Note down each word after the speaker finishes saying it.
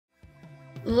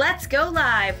Let's go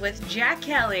live with Jack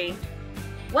Kelly.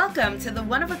 Welcome to the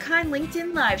one-of-a-kind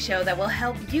LinkedIn live show that will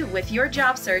help you with your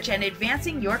job search and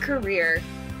advancing your career.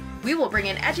 We will bring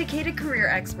in educated career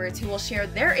experts who will share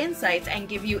their insights and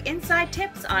give you inside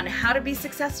tips on how to be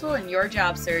successful in your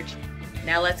job search.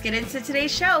 Now let's get into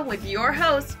today's show with your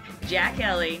host, Jack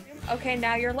Kelly. Okay,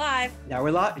 now you're live. Now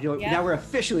we're live. Yep. Now we're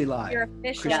officially live. You're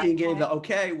officially Christine gave the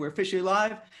okay. We're officially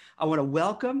live. I want to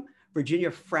welcome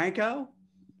Virginia Franco,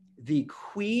 the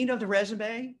queen of the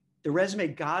resume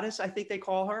goddess, I think they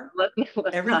call her.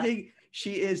 Everything.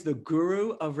 She is the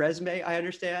guru of resume, I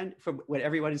understand, from what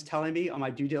everyone is telling me on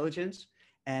my due diligence.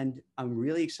 And I'm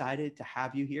really excited to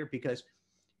have you here because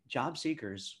job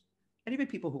seekers, and even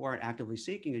people who aren't actively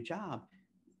seeking a job,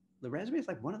 the resume is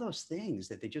like one of those things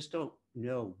that they just don't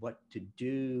know what to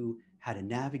do, how to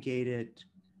navigate it,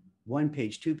 1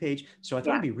 page, 2 page. So I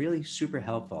thought it'd be really super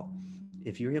helpful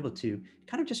if you're able to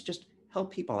kind of just help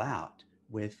people out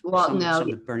with some of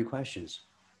the burning questions.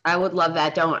 I would love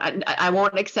that. I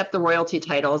won't accept the royalty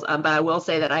titles, but I will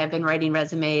say that I have been writing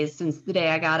resumes since the day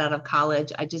I got out of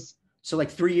college. So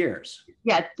like 3 years.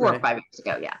 Yeah, 4 or 5 years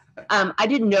ago. Yeah. I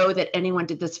didn't know that anyone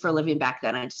did this for a living back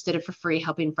then. I just did it for free,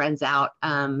 helping friends out.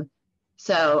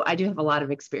 So I do have a lot of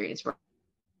experience.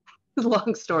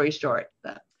 Long story short.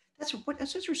 So.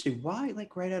 That's interesting. Why,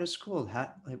 like right out of school?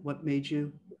 What made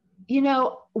you? You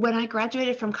know, when I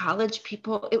graduated from college,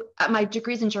 my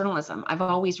degree's in journalism. I've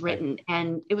always written,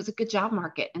 and it was a good job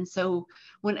market. And so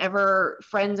whenever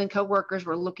friends and coworkers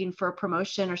were looking for a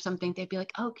promotion or something, they'd be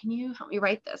like, "Oh, can you help me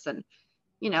write this?" And,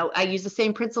 you know, I use the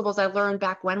same principles I learned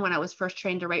back when I was first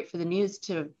trained to write for the news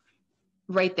to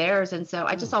write theirs. And so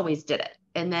I just always did it.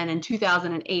 And then in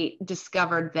 2008,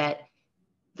 discovered that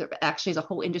there actually is a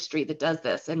whole industry that does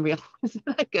this and realized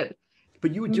that I could.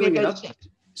 But you were doing it up.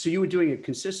 So you were doing it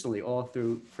consistently all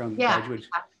through from graduate.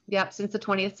 Yep, since the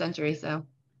 20th century. So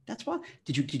that's why.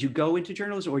 Did you go into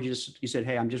journalism, or you said,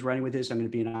 "Hey, I'm just running with this. I'm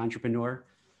going to be an entrepreneur"?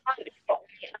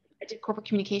 I did corporate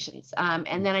communications,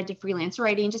 and then I did freelance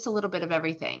writing, just a little bit of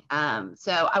everything.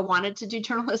 So I wanted to do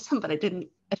journalism, but I didn't.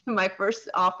 My first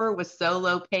offer was so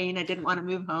low paying, I didn't want to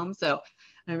move home, so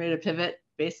I made a pivot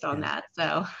based on that.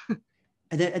 So,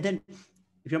 and then, if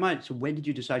you don't mind, so when did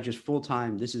you decide just full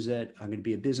time? This is it. I'm going to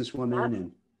be a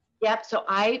businesswoman. Yep. So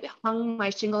I hung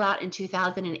my shingle out in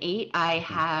 2008. I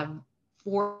have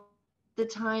 4 at the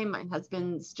time. My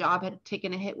husband's job had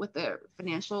taken a hit with the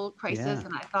financial crisis.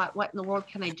 And I thought, what in the world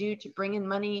can I do to bring in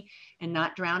money and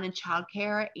not drown in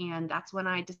childcare? And that's when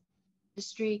I did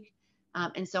industry.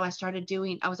 And so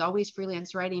I was always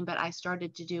freelance writing, but I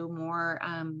started to do more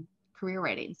career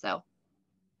writing. So.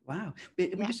 Wow.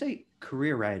 When you say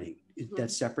career writing, is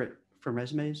that separate from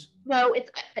resumes? No,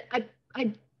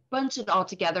 I bunch it all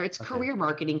together. It's career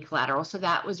marketing collateral. So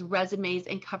that was resumes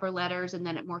and cover letters. And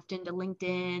then it morphed into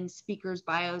LinkedIn, speakers,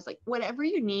 bios, like whatever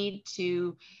you need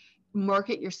to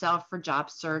market yourself for job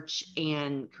search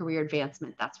and career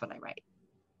advancement. That's what I write.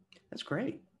 That's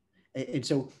great. And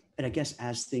I guess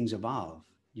as things evolve,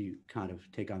 you kind of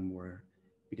take on more,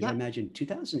 because I imagine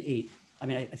 2008, I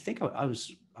mean, I think I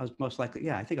was most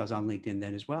likely, I think I was on LinkedIn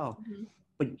then as well,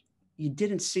 but you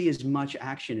didn't see as much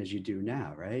action as you do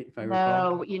now, right? If I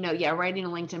recall. Writing a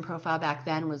LinkedIn profile back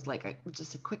then was like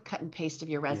just a quick cut and paste of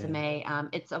your resume.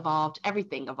 It's evolved.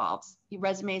 Everything evolves. The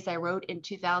resumes I wrote in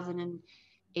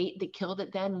 2008 that killed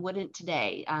it then wouldn't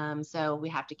today. So we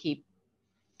have to keep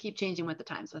changing with the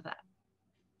times with that.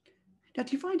 Now,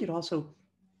 do you find it also,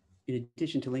 in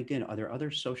addition to LinkedIn, are there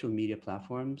other social media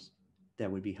platforms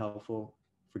that would be helpful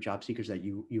for job seekers that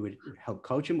you would help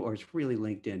coach them, or is really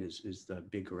LinkedIn is the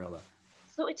big gorilla?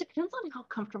 So it depends on how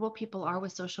comfortable people are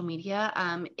with social media.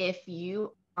 If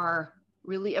you are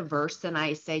really averse, then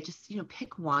I say just,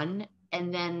 pick one,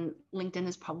 and then LinkedIn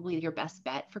is probably your best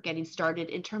bet for getting started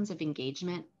in terms of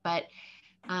engagement. But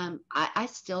I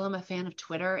still am a fan of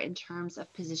Twitter in terms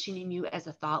of positioning you as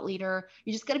a thought leader.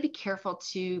 You just got to be careful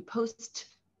to post,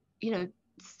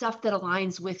 stuff that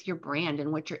aligns with your brand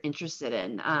and what you're interested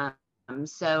in.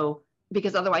 So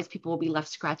because otherwise people will be left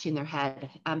scratching their head.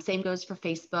 Same goes for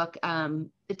Facebook.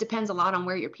 It depends a lot on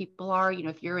where your people are.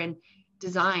 If you're in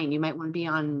design, you might want to be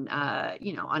on,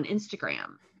 on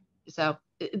Instagram. So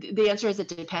the answer is it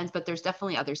depends, but there's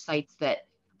definitely other sites that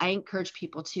I encourage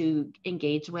people to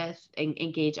engage with and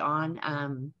engage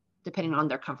on, depending on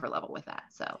their comfort level with that.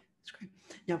 So that's great.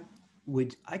 Now,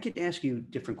 I could ask you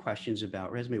different questions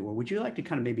about resume, or would you like to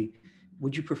kind of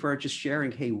would you prefer just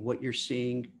sharing, hey, what you're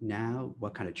seeing now,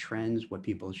 what kind of trends, what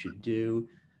people should do?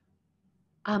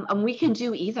 And we can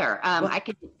do either. I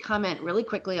could comment really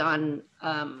quickly on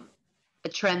a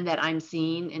trend that I'm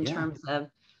seeing in terms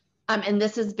of, and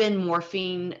this has been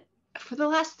morphing for the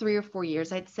last 3 or 4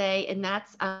 years, I'd say, and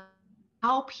that's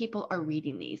how people are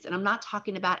reading these. And I'm not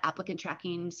talking about applicant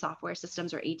tracking software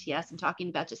systems or ATS. I'm talking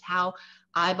about just how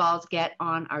eyeballs get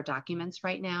on our documents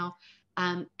right now.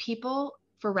 People,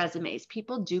 for resumes,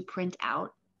 people do print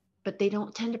out, but they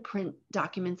don't tend to print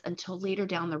documents until later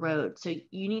down the road. So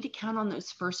you need to count on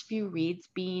those first few reads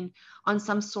being on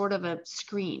some sort of a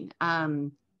screen,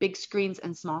 big screens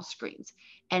and small screens.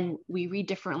 And we read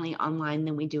differently online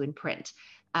than we do in print.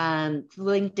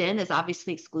 LinkedIn is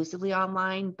obviously exclusively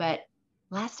online, but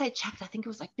last I checked, I think it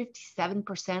was like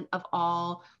 57% of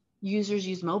all users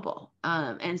use mobile.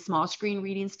 And small screen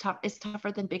reading is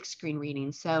tougher than big screen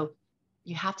reading. So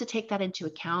you have to take that into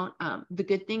account. The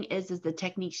good thing is the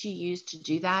techniques you use to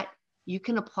do that, you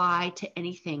can apply to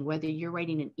anything, whether you're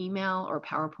writing an email or a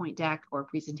PowerPoint deck or a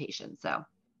presentation. So,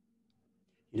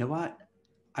 you know what?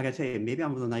 I gotta tell you, maybe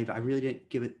I'm a little naive. I really didn't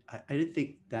give it, I didn't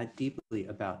think that deeply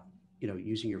about,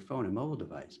 using your phone and mobile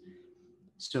device.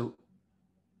 So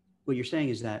what you're saying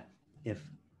is that if,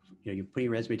 you're putting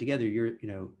your resume together, if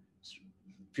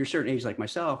you're a certain age like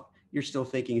myself, you're still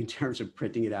thinking in terms of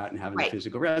printing it out and having a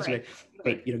physical resume.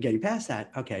 But getting past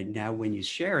that, okay, now when you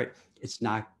share it, it's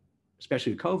not,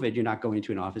 especially with COVID, you're not going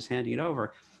into an office handing it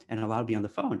over, and a lot will be on the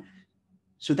phone.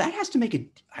 So that has to make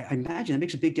it, I imagine that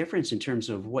makes a big difference in terms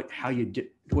of how you do,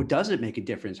 or does it make a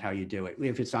difference how you do it?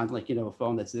 If it's on like, a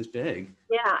phone that's this big.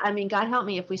 Yeah, I mean, God help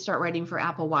me if we start writing for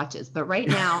Apple Watches. But right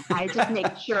now, I just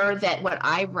make sure that what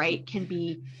I write can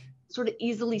be sort of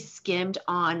easily skimmed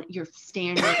on your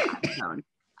standard iPhone.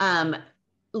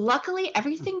 Luckily,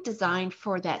 everything designed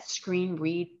for that screen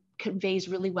read conveys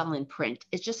really well in print.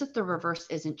 It's just that the reverse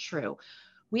isn't true.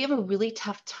 We have a really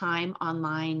tough time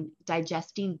online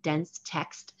digesting dense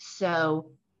text.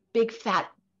 So big fat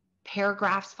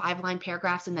paragraphs, 5-line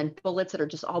paragraphs, and then bullets that are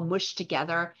just all mushed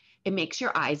together. It makes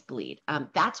your eyes bleed.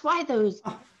 That's why those,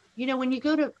 when you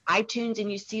go to iTunes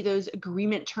and you see those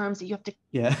agreement terms that you have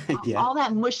to, all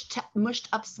that mushed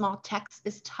up small text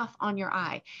is tough on your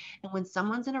eye. And when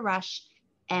someone's in a rush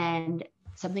and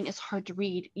something is hard to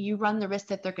read, you run the risk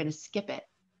that they're going to skip it.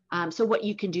 So what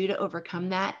you can do to overcome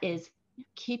that is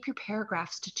keep your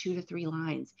paragraphs to 2 to 3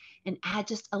 lines and add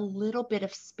just a little bit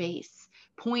of space.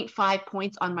 0.5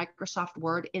 points on Microsoft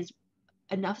Word is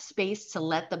enough space to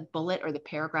let the bullet or the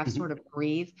paragraph sort of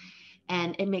breathe.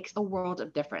 And it makes a world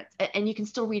of difference. And you can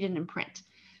still read it in print.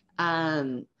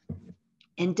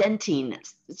 Indenting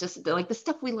is just like the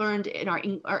stuff we learned in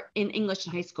English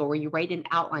in high school, where you write in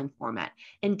outline format.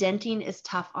 Indenting is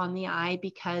tough on the eye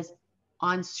because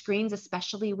on screens,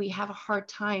 especially, we have a hard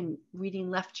time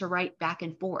reading left to right, back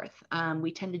and forth.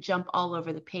 We tend to jump all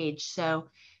over the page. So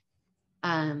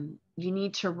you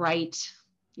need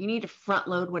to front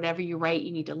load whatever you write.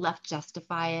 You need to left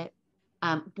justify it.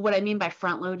 What I mean by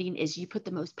front loading is you put the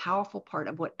most powerful part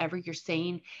of whatever you're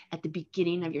saying at the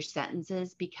beginning of your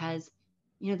sentences, because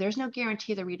there's no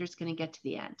guarantee the reader's going to get to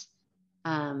the end.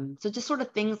 So just sort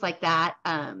of things like that.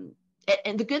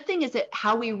 And the good thing is that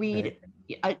how we read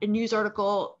a news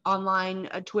article online,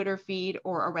 a Twitter feed,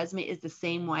 or a resume is the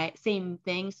same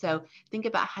thing. So think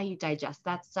about how you digest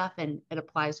that stuff, and it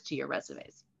applies to your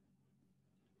resumes.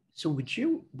 So would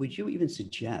you even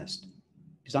suggest,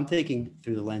 because I'm thinking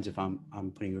through the lens, if I'm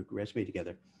putting a resume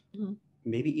together,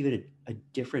 maybe even a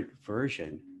different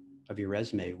version of your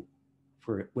resume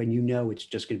for when it's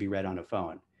just going to be read on a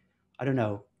phone. I don't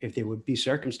know if there would be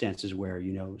circumstances where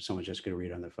someone's just going to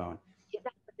read on their phone. Yeah,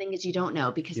 that's the thing, is you don't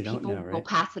know, because people will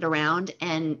pass it around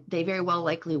and they very well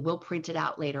likely will print it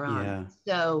out later on. Yeah.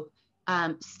 So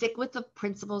stick with the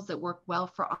principles that work well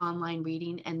for online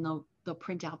reading, and they'll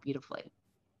print out beautifully.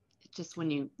 It's just when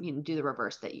you do the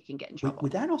reverse that you can get in trouble.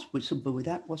 Would that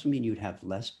also mean you'd have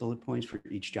less bullet points for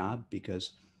each job?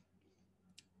 Because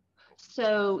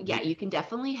so yeah, you can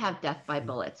definitely have death by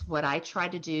bullets. What I try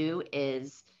to do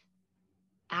is,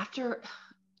 after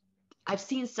I've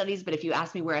seen studies, but if you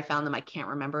ask me where I found them, I can't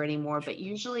remember anymore. But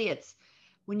usually it's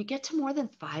when you get to more than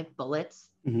 5 bullets,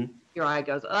 your eye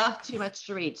goes, too much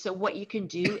to read. So what you can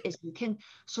do is you can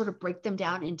sort of break them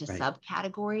down into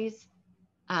subcategories.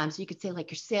 So you could say like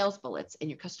your sales bullets and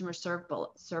your customer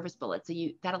service bullets. So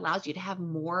that allows you to have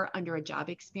more under a job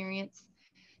experience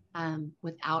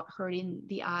without hurting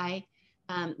the eye.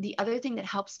 The other thing that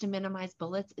helps to minimize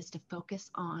bullets is to focus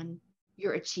on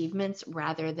your achievements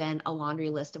rather than a laundry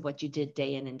list of what you did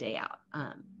day in and day out.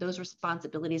 Those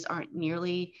responsibilities aren't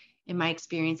nearly, in my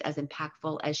experience, as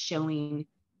impactful as showing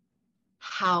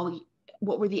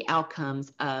what were the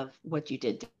outcomes of what you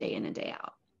did day in and day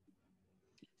out.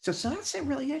 So that's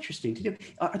really interesting.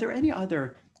 Are there any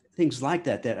other things like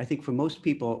that I think for most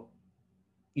people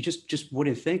you just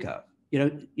wouldn't think of? You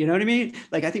know what I mean?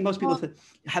 Like, I think most people Well,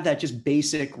 have that just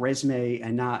basic resume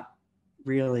and not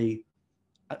really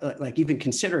like even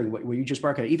considering what you just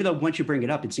brought up, even though once you bring it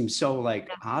up, it seems so like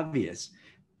obvious.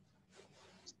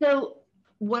 so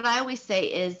what I always say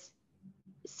is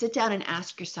sit down and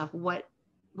ask yourself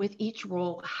with each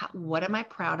role, what am I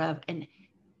proud of? And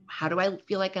how do I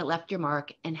feel like I left your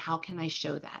mark? And how can I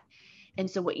show that? And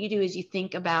so what you do is you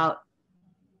think about,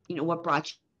 what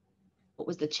brought you, what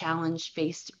was the challenge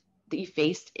that you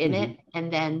faced in Mm-hmm. it?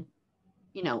 And then,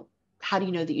 how do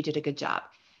you know that you did a good job?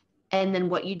 And then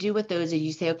what you do with those is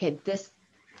you say, okay,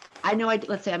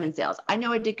 let's say I'm in sales. I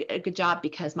know I did a good job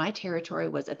because my territory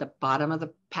was at the bottom of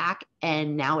the pack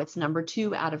and now it's number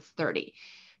 2 out of 30.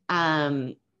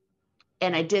 And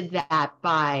I did that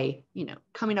by,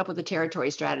 coming up with a territory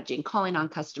strategy and calling on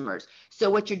customers. So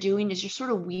what you're doing is you're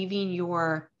sort of weaving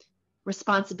your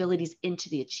responsibilities into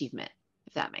the achievement,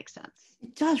 if that makes sense.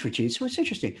 It does, Regina. So it's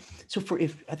interesting. So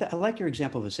I like your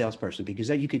example of a salesperson because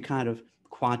that you could kind of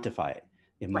quantify it.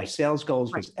 If my Right. sales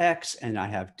goals Right. was X and I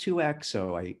have 2X,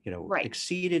 so I, Right.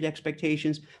 exceeded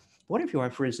expectations. What if you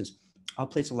are, for instance, I'll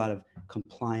place a lot of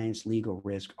compliance, legal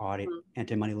risk, audit, Mhm.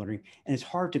 anti-money laundering, and it's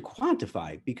hard to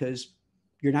quantify because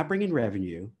you're not bringing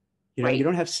revenue. You Right.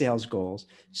 don't have sales goals.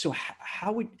 So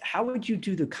how would you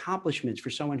do the accomplishments for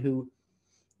someone who,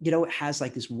 has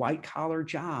like this white collar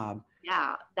job?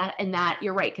 Yeah, that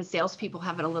you're right, because salespeople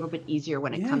have it a little bit easier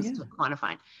when it Yeah, comes yeah. to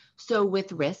quantifying. So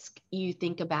with risk, you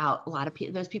think about a lot of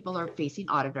people, those people are facing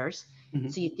auditors. Mm-hmm.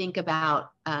 So you think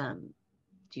about,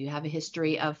 do you have a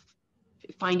history of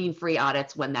finding free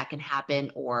audits when that can happen,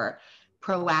 or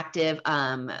proactive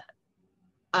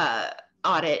uh,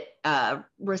 audit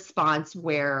response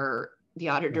where the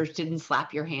auditors didn't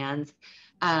slap your hands?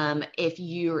 If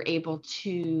you're able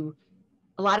to,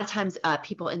 a lot of times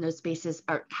people in those spaces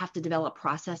have to develop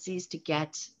processes to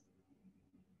get,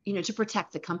 to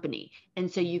protect the company.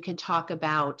 And so you can talk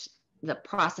about the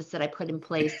process that I put in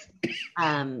place.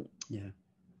 Yeah.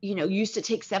 Used to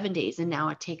take 7 days and now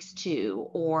it takes 2,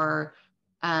 or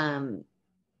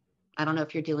I don't know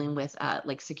if you're dealing with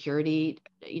like security,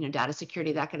 data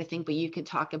security, that kind of thing, but you could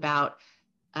talk about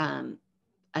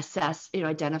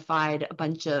identified a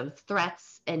bunch of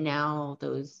threats and now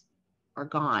those are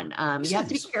gone. You have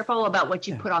to be careful about what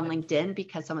you put on LinkedIn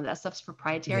because some of that stuff's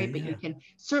proprietary, but you can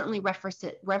certainly reference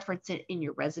it in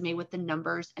your resume with the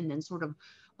numbers and then sort of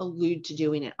allude to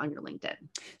doing it on your LinkedIn.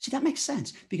 See, that makes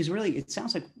sense because really it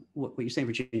sounds like what you're saying,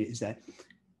 Virginia, is that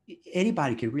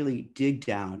anybody can really dig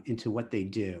down into what they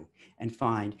do and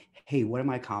find, hey, what are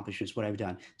my accomplishments, what I've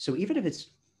done. So even if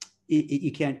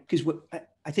you can't, because what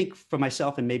I think for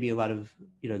myself and maybe a lot of,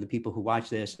 the people who watch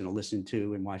this and will listen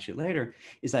to and watch it later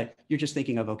is that you're just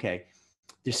thinking of, okay,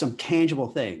 there's some tangible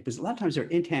thing, because a lot of times they're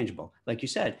intangible. Like you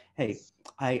said, hey,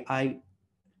 we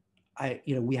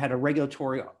had a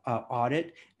regulatory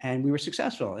audit and we were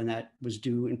successful, and that was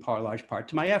due in large part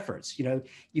to my efforts. You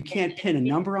can't pin a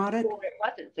number on it. It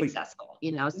wasn't successful,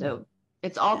 so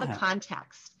it's all the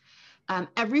context.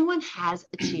 Everyone has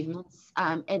achievements,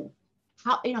 and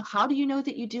how do you know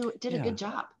that you did a good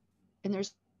job? And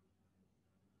there's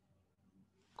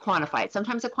quantify it.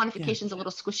 Sometimes the quantification is a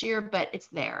little squishier, but it's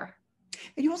there.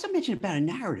 And you also mentioned about a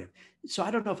narrative. So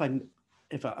I don't know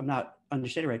if I'm not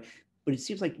understanding right, but it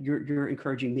seems like you're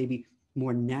encouraging maybe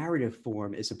more narrative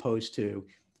form as opposed to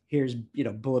here's,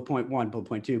 bullet point 1, bullet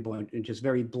point 2, and just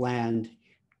very bland.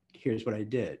 Here's what I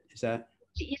did. Is that?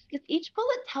 Each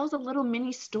bullet tells a little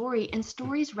mini story, and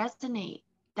stories resonate.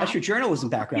 That's your journalism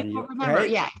background, right?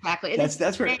 Yeah, exactly.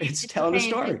 That's where it's telling a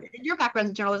story. Your background's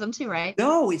in journalism too, right?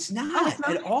 No, it's not,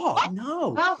 at all. What?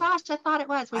 No. Oh gosh, I thought it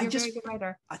was. Well, you're a very good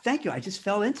writer. Thank you. I just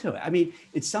fell into it. I mean,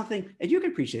 it's something, and you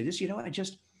can appreciate this.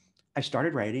 I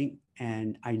started writing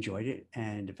and I enjoyed it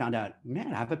and found out,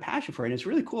 man, I have a passion for it. And it's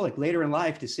really cool, like later in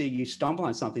life, to see you stumble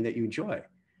on something that you enjoy.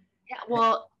 Yeah,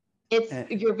 well,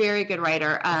 you're a very good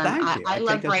writer. Thank you. I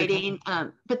love writing,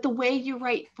 but the way you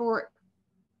write for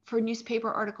newspaper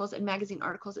articles and magazine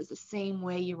articles is the same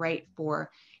way you write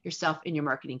for yourself in your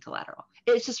marketing collateral.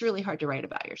 It's just really hard to write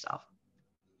about yourself.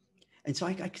 And so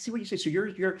I can see what you say. So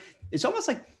it's almost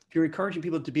like you're encouraging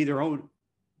people to be their own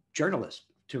journalist,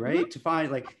 to find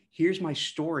like, here's my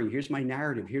story, here's my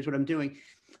narrative, here's what I'm doing.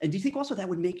 And do you think also that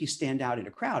would make you stand out in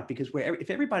a crowd? Because if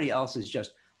everybody else is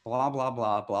just blah, blah,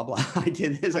 blah, blah, blah, I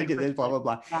did this, blah, blah,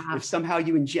 blah. Yeah. If somehow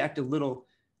you inject a little,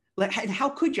 like, how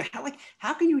could you,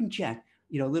 how can you inject,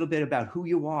 a little bit about who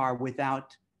you are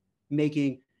without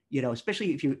making,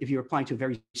 especially if you're applying to a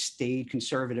very staid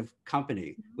conservative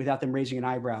company, without them raising an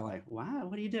eyebrow like, wow,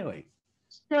 what are you doing?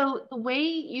 So the way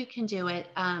you can do it,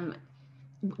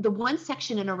 the one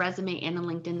section in a resume and a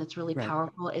LinkedIn that's really Right.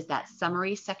 powerful is that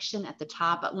summary section at the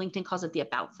top. LinkedIn calls it the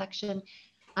about section.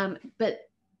 But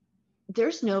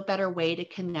there's no better way to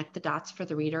connect the dots for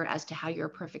the reader as to how you're a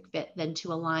perfect fit than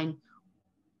to align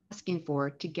asking for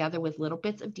together with little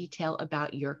bits of detail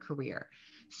about your career.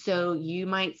 So you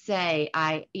might say,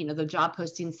 the job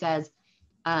posting says,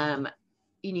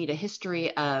 you need a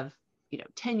history of,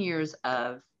 10 years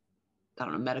of, I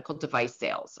don't know, medical device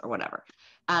sales or whatever.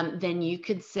 Then you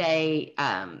could say,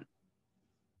 I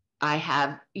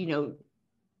have,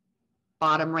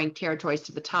 bottom ranked territories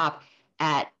to the top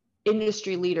at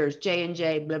industry leaders,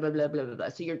 J&J, blah, blah, blah, blah, blah, blah.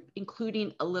 So you're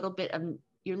including a little bit of,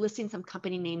 you're listing some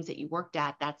company names that you worked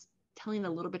at. That's telling a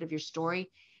little bit of your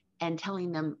story and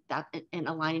telling them that and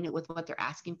aligning it with what they're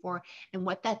asking for. And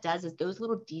what that does is those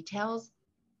little details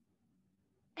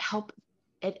help.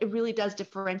 It really does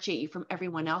differentiate you from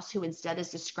everyone else who instead is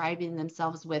describing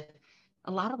themselves with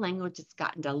a lot of language that's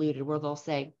gotten diluted, where they'll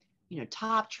say,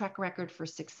 top track record for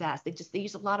success. They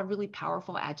use a lot of really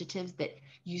powerful adjectives that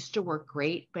used to work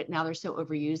great, but now they're so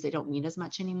overused, they don't mean as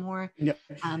much anymore. Yeah.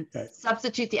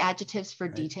 Substitute the adjectives for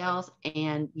details,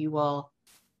 and you're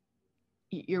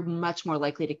much more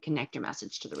likely to connect your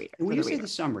message to the reader. And when you say the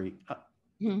summary,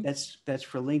 that's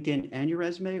for LinkedIn and your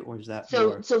resume, or is that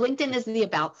so LinkedIn is the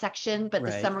about section, but the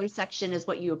Right. summary section is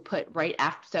what you would put right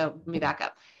after. So let me back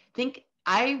up.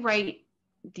 I write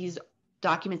these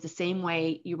documents the same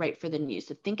way you write for the news.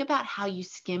 So think about how you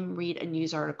skim read a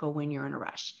news article when you're in a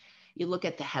rush. You look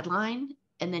at the headline,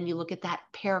 and then you look at that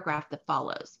paragraph that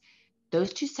follows.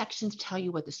 Those two sections tell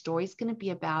you what the story is going to be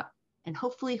about and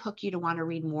hopefully hook you to want to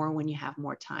read more when you have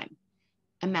more time.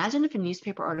 Imagine if a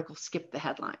newspaper article skipped the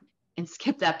headline and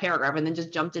skipped that paragraph and then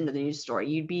just jumped into the news story.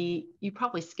 You'd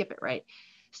probably skip it, right?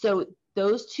 So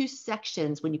those two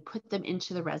sections, when you put them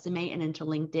into the resume and into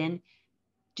LinkedIn,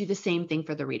 do the same thing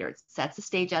for the reader. It sets the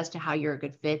stage as to how you're a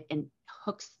good fit and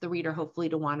hooks the reader hopefully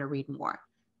to want to read more.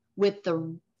 With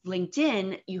the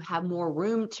LinkedIn, you have more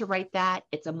room to write that.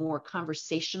 It's a more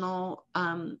conversational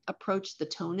approach. The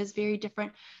tone is very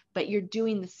different, but you're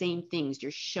doing the same things.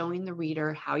 You're showing the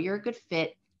reader how you're a good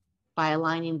fit by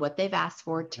aligning what they've asked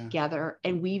for together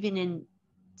and weaving in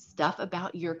stuff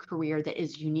about your career that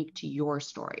is unique to your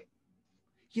story.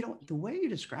 The way you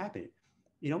describe it,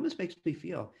 it almost makes me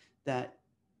feel that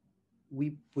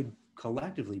we would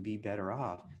collectively be better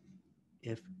off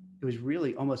if it was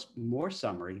really almost more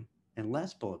summary and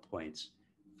less bullet points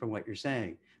from what you're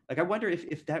saying. Like, I wonder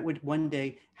if that would one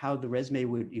day, how the resume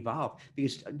would evolve,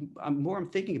 because I'm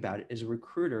thinking about it as a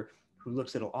recruiter who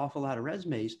looks at an awful lot of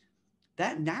resumes,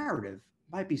 that narrative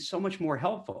might be so much more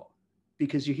helpful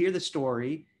because you hear the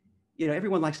story,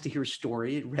 everyone likes to hear a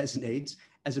story, it resonates,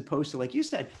 as opposed to, like you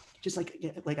said, just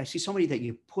like I see so many that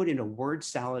you put in a word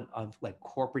salad of like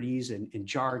corporatese and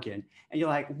jargon, and you're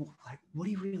like, what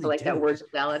do you really like do? That word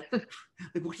salad? Like,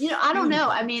 I don't know.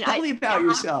 I mean, tell me about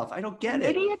yourself. I don't get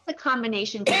it. Maybe it's a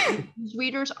combination. These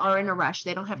readers are in a rush.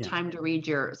 They don't have time to read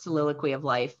your soliloquy of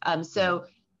life. So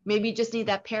maybe you just need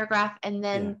that paragraph. And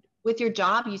then with your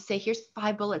job, you say, here's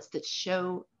 5 bullets that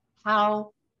show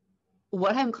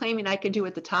what I'm claiming I can do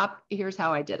at the top. Here's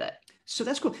how I did it. So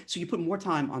that's cool. So you put more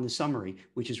time on the summary,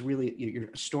 which is really your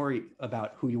story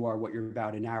about who you are, what you're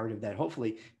about, a narrative that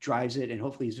hopefully drives it, and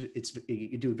hopefully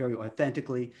you do it very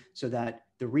authentically, so that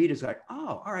the reader's like,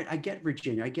 oh, all right, I get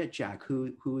Virginia, I get Jack,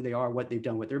 who they are, what they've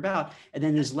done, what they're about, and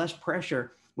then there's less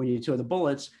pressure when you do the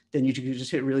bullets. Then you can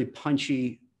just hit really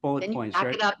punchy bullet points.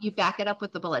 You back it up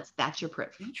with the bullets. That's your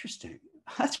proof. Interesting.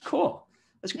 That's cool.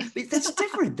 That's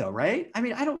different though, right? I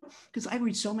mean, because I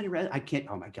read so many I can't,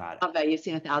 oh my God. I'll bet you've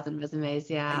seen 1,000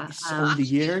 resumes. Yeah. Over the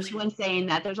years. When saying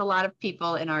that, there's a lot of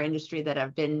people in our industry that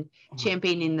have been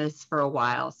championing this for a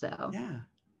while. So yeah.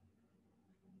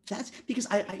 That's because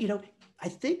I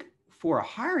think for a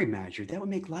hiring manager, that would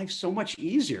make life so much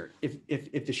easier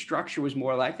if the structure was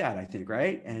more like that, I think,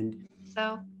 right? And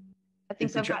so I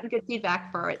think I've gotten good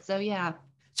feedback for it. So yeah.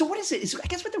 So what is it? I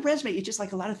guess with the resume, it's just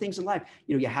like a lot of things in life.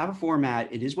 You have a format,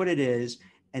 it is what it is,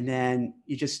 and then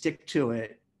you just stick to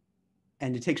it.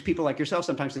 And it takes people like yourself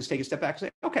sometimes to take a step back and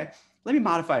say, okay, let me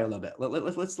modify it a little bit.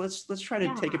 Let's try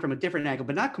to take it from a different angle,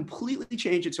 but not completely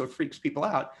change it so it freaks people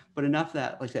out, but enough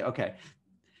that like say, okay,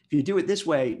 if you do it this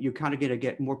way, you're kind of going to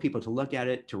get more people to look at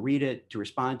it, to read it, to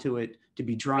respond to it, to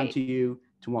be drawn to you,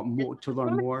 to want more, to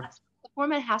learn more. The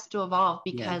format has to evolve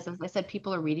because, as I said,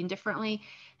 people are reading differently.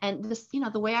 And this,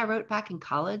 the way I wrote back in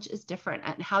college is different,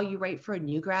 and how you write for a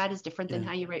new grad is different than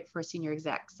how you write for a senior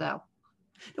exec. So,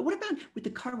 now what about with the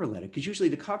cover letter? Because usually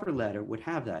the cover letter would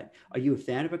have that. Are you a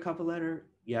fan of a cover letter?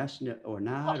 Yes, no, or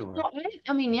not? Or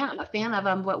I mean, yeah, I'm a fan of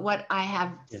them. But what I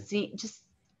have seen, just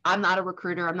I'm not a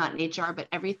recruiter, I'm not in HR, but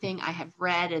everything I have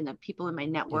read and the people in my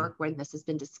network where this has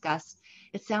been discussed,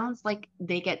 it sounds like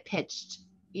they get pitched,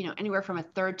 anywhere from a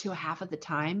third to a half of the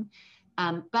time.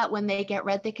 But when they get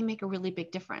read, they can make a really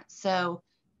big difference. So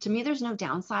to me, there's no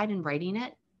downside in writing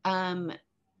it,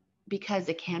 because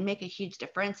it can make a huge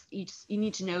difference. You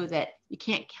need to know that you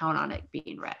can't count on it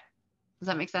being read. Does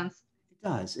that make sense?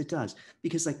 It does.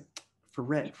 Because like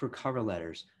for cover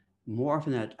letters, more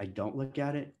often than not, I don't look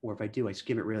at it, or if I do, I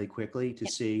skim it really quickly to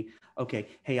see, okay,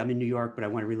 hey, I'm in New York, but I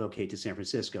want to relocate to San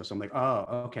Francisco. So I'm like, oh,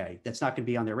 okay, that's not going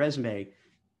to be on their resume,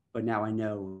 but now I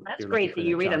know. That's great that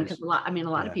you read them, because a lot of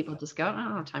Yeah. people just go, I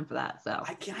don't have time for that. So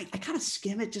I kind of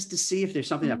skim it just to see if there's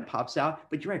something that pops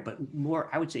out. But you're right. But more,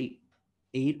 I would say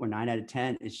 8 or 9 out of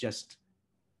 10 is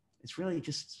it's really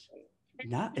just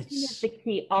not. It's the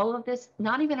key. All of this,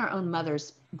 not even our own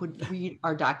mothers would read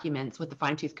our documents with the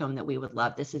fine tooth comb that we would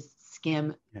love. This is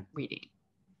skim reading.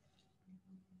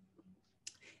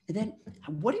 And then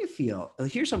what do you feel?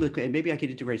 Here's some of the, maybe I could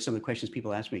integrate some of the questions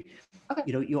people ask me. Okay.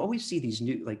 You always see these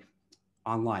new, like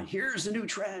online, here's the new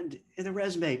trend in the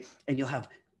resume, and you'll have,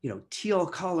 teal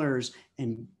colors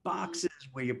and boxes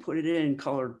where you put it in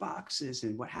colored boxes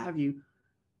and what have you.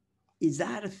 Is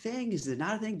that a thing? Is it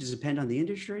not a thing? Does it depend on the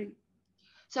industry?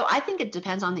 So I think it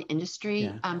depends on the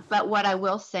industry. But what I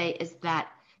will say is that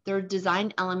there are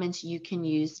design elements you can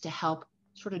use to help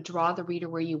sort of draw the reader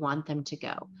where you want them to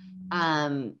go.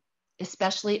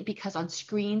 Especially because on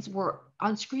screens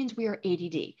we are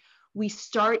ADD. We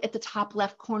start at the top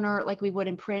left corner like we would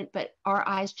in print, but our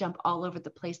eyes jump all over the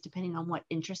place depending on what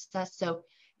interests us. So,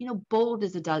 bold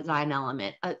is a design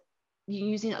element.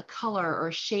 Using a color or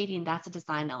a shading, that's a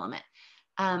design element.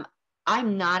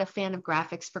 I'm not a fan of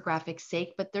graphics for graphics'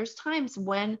 sake, but there's times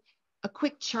when a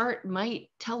quick chart might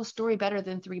tell a story better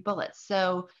than 3 bullets.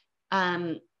 So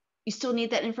you still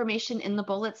need that information in the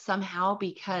bullets somehow,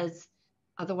 because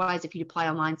otherwise, if you apply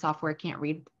online software, it can't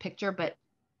read the picture, but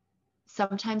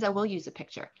sometimes I will use a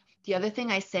picture. The other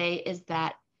thing I say is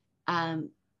that,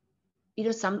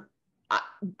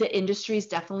 the industries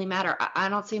definitely matter. I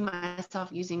don't see myself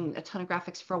using a ton of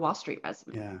graphics for a Wall Street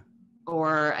resume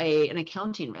or an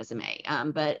accounting resume,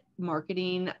 but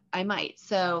marketing, I might.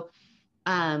 So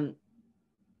the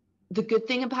good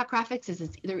thing about graphics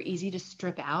is they're easy to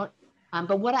strip out.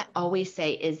 But what I always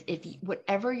say is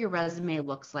whatever your resume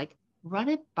looks like, run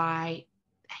it by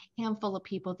a handful of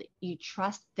people that you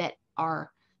trust that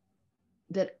are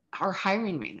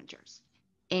hiring managers.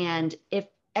 And if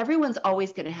everyone's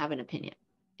always going to have an opinion,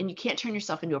 and you can't turn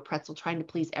yourself into a pretzel trying to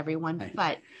please everyone, right.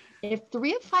 But if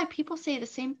 3 of 5 people say the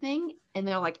same thing and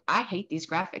they're like, I hate these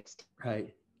graphics,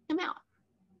 right, them out.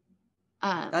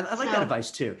 I like that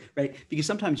advice too, right? Because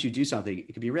sometimes you do something,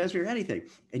 it could be a resume or anything,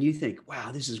 and you think,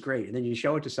 wow, this is great. And then you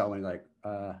show it to someone like,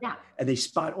 and they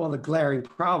spot all the glaring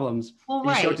problems. Well,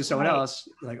 you show it to someone else,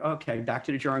 like, okay, back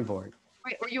to the drawing board.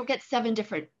 Right. Or you'll get 7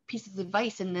 different pieces of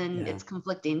advice and then it's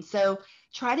conflicting. So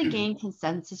try to gain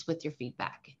consensus with your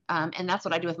feedback. And that's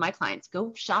what I do with my clients.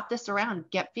 Go shop this around,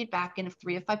 get feedback. And if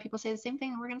 3 of 5 people say the same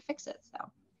thing, we're going to fix it.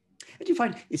 So. And do you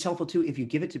find it's helpful too if you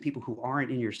give it to people who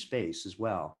aren't in your space as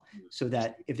well, so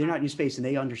that if they're not in your space and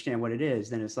they understand what it is,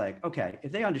 then it's like, okay,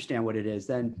 if they understand what it is,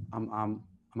 then I'm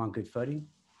on good footing.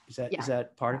 Is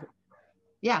that part of it?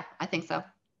 Yeah, I think so.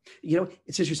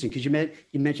 It's interesting because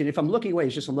you mentioned if I'm looking away,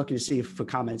 it's just I'm looking to see for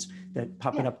comments that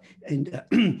popping up, and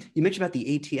you mentioned about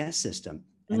the ATS system,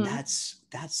 and that's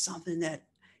something that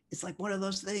it's like one of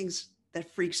those things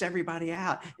that freaks everybody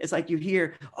out. It's like you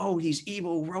hear, oh, these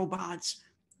evil robots.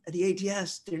 The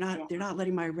ATS, they're not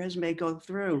letting my resume go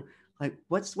through. Like,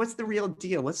 what's the real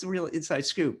deal? What's the real inside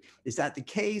scoop? Is that the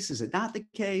case? Is it not the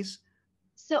case?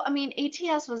 So, I mean,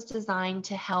 ATS was designed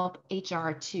to help HR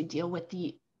to deal with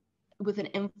an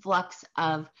influx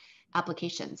of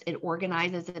applications. It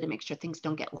organizes it and makes sure things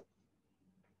don't get.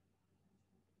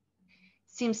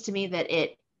 Seems to me that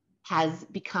it has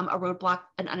become a roadblock,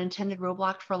 an unintended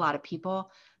roadblock for a lot of people.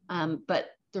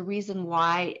 But the reason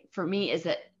why for me is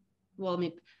that, well, I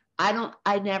mean,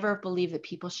 I never believe that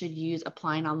people should use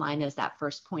applying online as that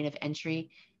first point of entry,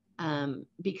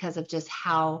 because of just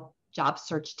how job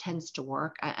search tends to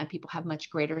work. And people have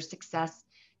much greater success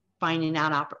finding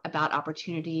out about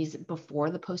opportunities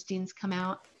before the postings come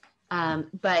out.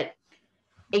 But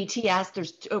ATS,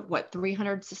 there's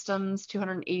 300 systems,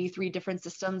 283 different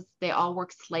systems. They all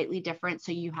work slightly different.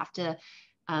 So you have to,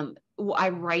 I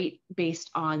write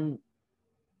based on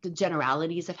the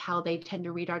generalities of how they tend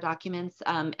to read our documents.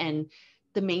 And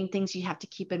the main things you have to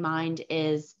keep in mind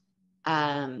is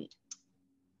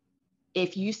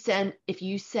if you send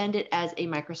it as a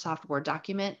Microsoft Word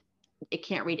document, it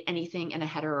can't read anything in a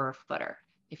header or a footer.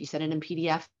 If you send it in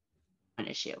PDF, one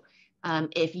issue.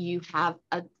 If you have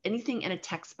anything in a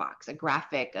text box, a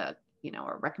graphic, a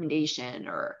recommendation,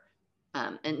 or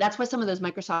and that's why some of those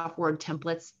Microsoft Word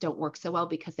templates don't work so well,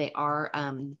 because they are,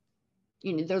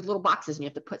 there's little boxes and you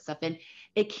have to put stuff in.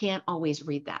 It can't always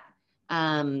read that.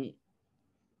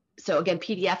 So again,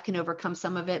 PDF can overcome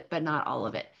some of it, but not all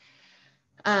of it.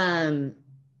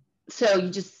 So you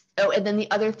just, and then the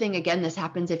other thing, again, this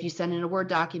happens if you send in a Word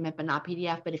document, but not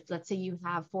PDF. But if, let's say you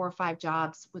have 4 or 5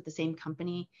 jobs with the same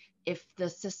company, if the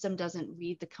system doesn't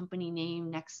read the company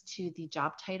name next to the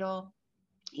job title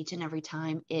each and every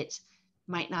time, it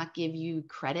might not give you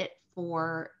credit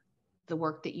for the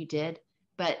work that you did.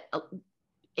 But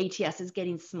ATS is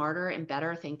getting smarter and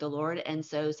better, thank the Lord. And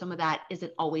so some of that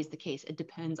isn't always the case. It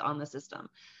depends on the system.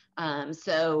 When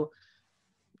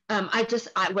I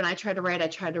try to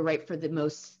write for the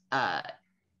most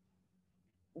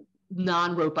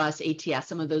non-robust ATS,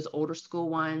 some of those older school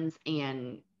ones,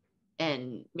 and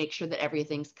make sure that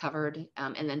everything's covered,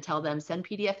 and then tell them send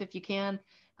PDF if you can.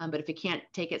 But if you can't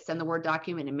take it, send the Word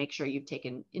document, and make sure you've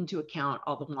taken into account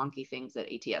all the wonky things that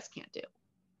ATS can't do.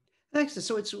 Thanks.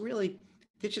 So it sounds like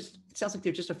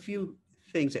there's just a few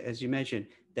things, as you mentioned,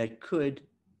 that could,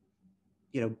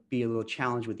 be a little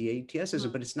challenge with the ATS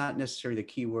system, but it's not necessarily the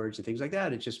keywords and things like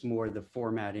that. It's just more the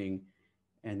formatting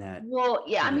and that. Well,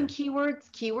 yeah, I mean,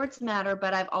 keywords matter,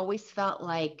 but I've always felt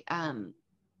like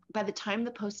by the time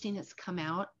the posting has come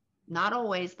out, not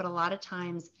always, but a lot of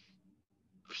times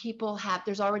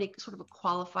there's already sort of a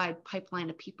qualified pipeline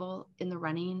of people in the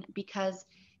running, because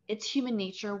it's human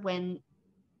nature when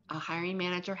a hiring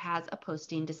manager has a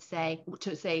posting to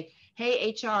say,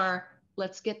 hey, HR,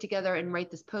 let's get together and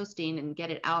write this posting and get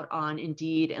it out on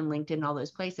Indeed and LinkedIn and all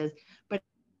those places. But at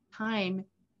the time,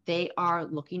 they are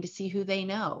looking to see who they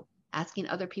know, asking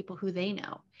other people who they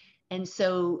know. And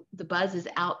so the buzz is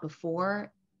out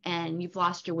before, and you've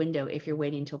lost your window if you're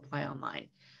waiting to apply online.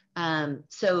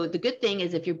 So the good thing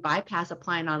is, if you bypass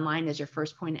applying online as your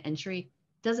first point of entry,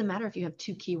 it doesn't matter if you have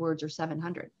 2 keywords or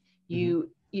 700.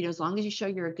 As long as you show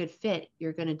you're a good fit,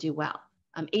 you're going to do well.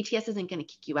 ATS isn't going to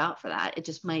kick you out for that. It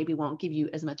just maybe won't give you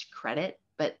as much credit,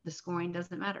 but the scoring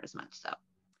doesn't matter as much.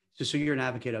 So you're an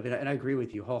advocate of it, and I agree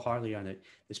with you wholeheartedly on it,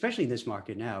 especially in this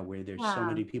market now where there's so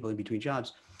many people in between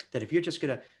jobs, that if you're just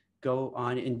going to go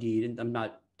on Indeed, and I'm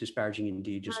not disparaging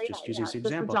Indeed, just using this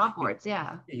example. Job boards,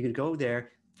 yeah. You can go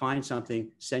there, find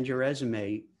something, send your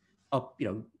resume up,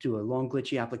 do a long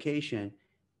glitchy application,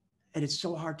 and it's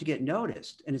so hard to get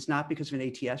noticed. And it's not because of an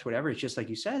ATS, whatever. It's just like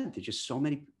you said, there's so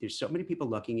many people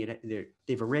looking at it.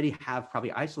 They've already have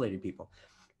probably isolated people.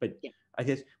 But yeah. I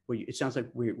guess it sounds like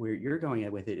where you're going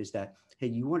at with it is that, hey,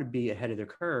 you want to be ahead of the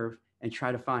curve and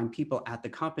try to find people at the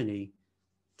company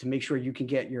to make sure you can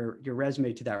get your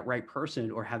resume to that right person,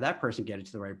 or have that person get it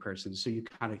to the right person. So you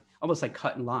kind of almost like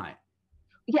cut in line.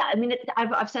 Yeah, I mean,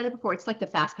 I've said it before. It's like the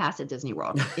fast pass at Disney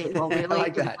World. It will really,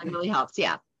 like that. It really helps.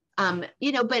 Yeah.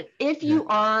 But if you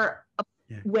are,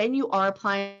 when you are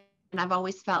applying, and I've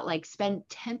always felt like spend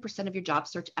 10% of your job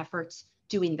search efforts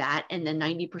doing that, and then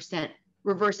 90%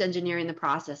 reverse engineering the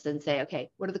process and say, okay,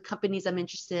 what are the companies I'm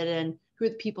interested in? Who are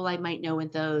the people I might know in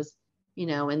those,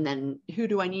 and then who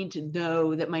do I need to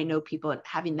know that might know people, and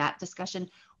having that discussion.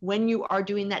 When you are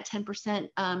doing that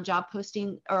 10% job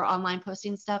posting or online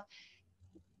posting stuff,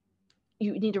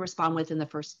 you need to respond within the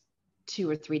first 2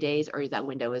 or 3 days, or that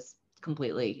window is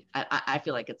completely, I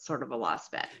feel like it's sort of a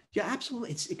lost bet. Yeah,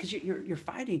 absolutely. It's because you're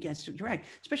fighting against it. You're right.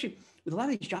 Especially with a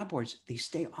lot of these job boards, they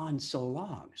stay on so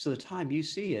long. So the time you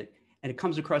see it and it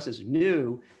comes across as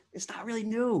new, it's not really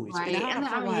new. It's been out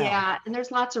for a while. Yeah, and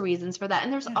there's lots of reasons for that.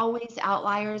 And there's always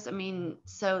outliers. I mean,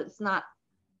 so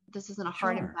this isn't a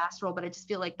hard and fast rule, but I just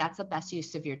feel like that's the best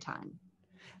use of your time.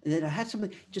 And then I had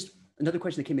another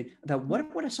question that came in about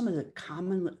what are some of the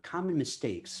common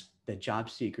mistakes that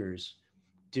job seekers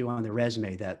do on their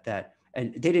resume that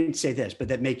and they didn't say this, but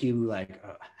that make you like,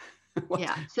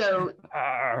 so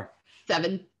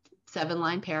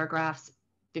 7-line paragraphs,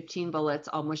 15 bullets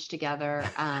all mushed together.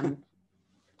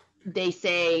 They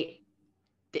say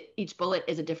that each bullet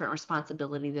is a different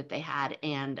responsibility that they had,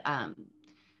 and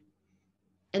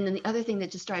then the other thing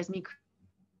that just drives me,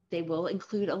 they will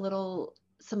include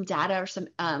some data or some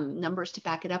numbers to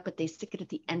back it up, but they stick it at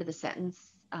the end of the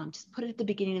sentence. Just put it at the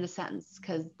beginning of the sentence,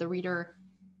 because the reader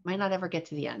might not ever get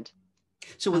to the end.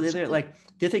 So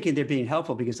they're thinking they're being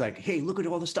helpful because, like, hey, look at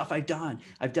all the stuff I've done,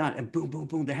 and boom, boom,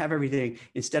 boom, they have everything,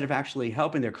 instead of actually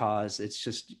helping their cause. It's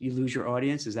just, you lose your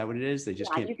audience. Is that what it is? They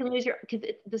just can't. You can lose because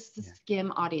this is a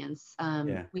skim audience.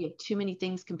 We have too many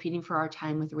things competing for our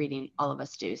time with reading. All of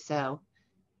us do. So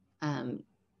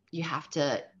you have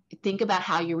to think about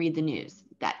how you read the news.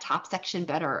 That top section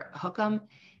better hook them,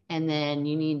 And then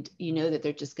you know that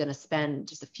they're just going to spend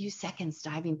just a few seconds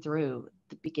diving through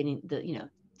the beginning,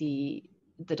 the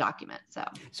document.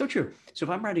 So true. So if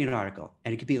I'm writing an article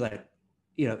and it could be like,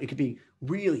 it could be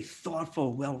really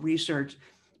thoughtful, well-researched,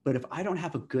 but if I don't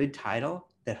have a good title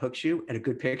that hooks you and a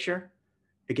good picture,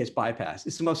 it gets bypassed.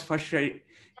 It's the most frustrating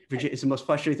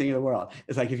thing in the world.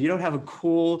 It's like, if you don't have a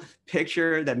cool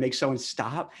picture that makes someone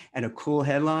stop and a cool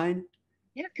headline.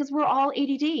 Yeah, because we're all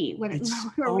ADD when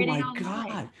we're reading online.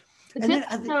 God. But And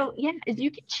is you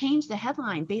can change the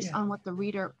headline based on what the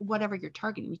reader, whatever you're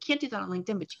targeting. You can't do that on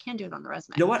LinkedIn, but you can do it on the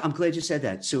resume. You know what? I'm glad you said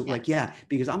that. So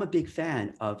because I'm a big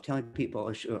fan of telling people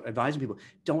or advising people,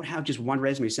 don't have just one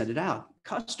resume, send it out,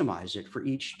 customize it for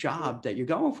each job that you're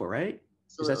going for, right?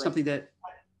 Absolutely. Is that something that?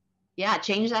 Yeah,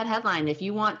 change that headline. If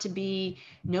you want to be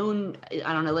known,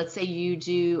 I don't know, let's say you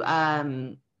do,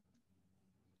 I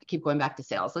keep going back to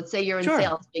sales. Let's say you're in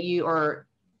sales, but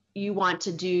you want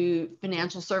to do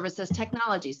financial services,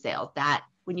 technology sales. That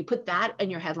when you put that in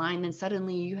your headline, then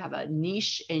suddenly you have a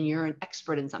niche and you're an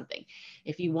expert in something.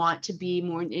 If you want to be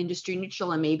more industry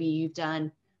neutral and maybe you've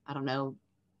done, I don't know,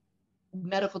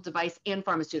 medical device and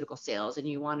pharmaceutical sales, and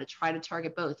you want to try to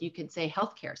target both, you could say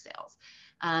healthcare sales.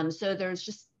 So there's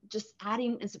just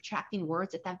adding and subtracting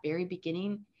words at that very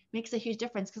beginning makes a huge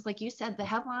difference. Because like you said, the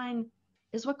headline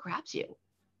is what grabs you.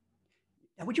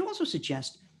 Now, would you also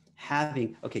suggest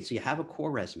having, so you have a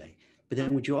core resume, but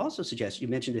then would you also suggest, you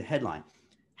mentioned the headline,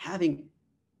 having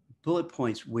bullet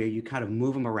points where you kind of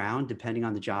move them around depending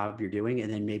on the job you're doing,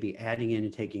 and then maybe adding in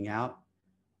and taking out?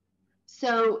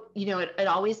 So, it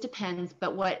always depends.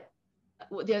 But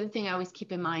the other thing I always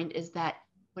keep in mind is that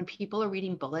when people are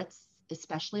reading bullets,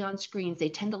 especially on screens, they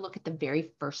tend to look at the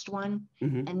very first one.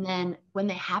 Mm-hmm. And then when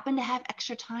they happen to have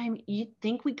extra time, you'd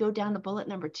think we go down to bullet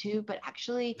number 2, but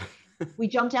actually we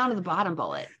jump down to the bottom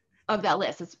bullet of that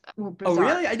list. It's bizarre. Oh,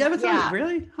 really? I never thought,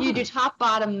 really? Huh. You do top,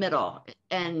 bottom, middle.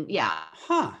 And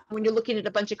when you're looking at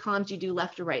a bunch of columns, you do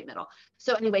left or right, middle.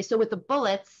 So anyway, so with the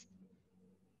bullets,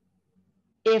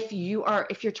 if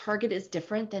your target is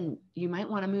different, then you might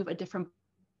want to move a different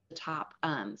top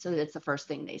so that it's the first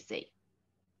thing they see.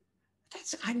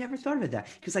 I never thought of it that,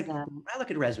 because when I look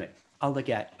at a resume, I'll look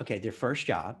at, their first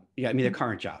job, their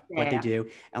current job, what they do,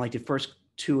 and like the first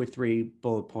 2 or 3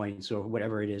 bullet points or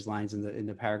whatever it is, lines in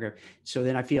the paragraph. So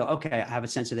then I feel, I have a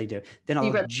sense of they do. Then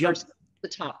I'll jump the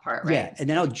top part, right? Yeah, and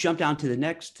then I'll jump down to the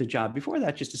next job before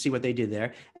that just to see what they did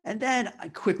there, and then I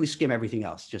quickly skim everything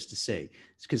else just to see,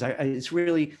 because it's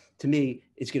really, to me,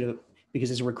 because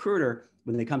as a recruiter,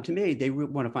 when they come to me, they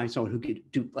want to find someone who could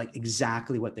do like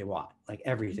exactly what they want, like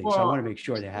everything. So I want to make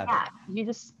sure they have it. You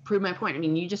just proved my point. I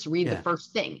mean, you just read the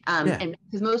first thing. And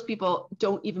because most people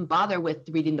don't even bother with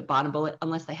reading the bottom bullet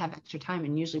unless they have extra time.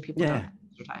 And usually people don't have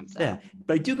extra time. So. Yeah,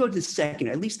 but I do go to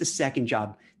at least the second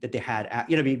job that they had,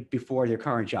 before their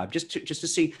current job, just to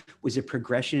see, was it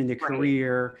progression in their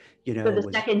career? So the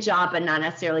second job, but not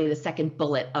necessarily the second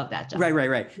bullet of that job.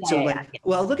 Right.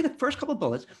 I'll look at the first couple of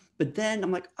bullets, but then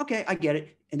I'm like, okay, I get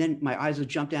it. And then my eyes will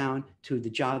jump down to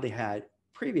the job they had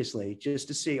previously just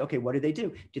to see, what did they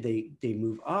do? Did they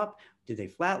move up? Did they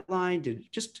flatline?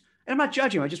 And I'm not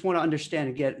judging them. I just want to understand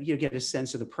and get a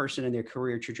sense of the person and their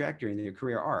career trajectory and their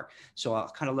career arc. So I'll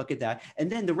kind of look at that.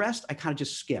 And then the rest, I kind of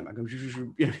just skim. I go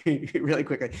really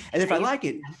quickly. And if I like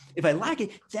it,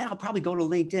 then I'll probably go to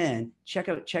LinkedIn, check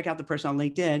out the person on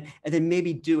LinkedIn, and then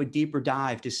maybe do a deeper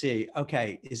dive to see,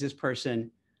 is this person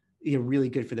really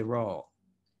good for the role?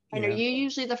 And are you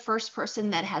usually the first person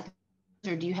that has,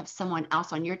 or do you have someone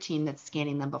else on your team that's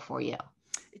scanning them before you?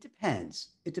 It depends.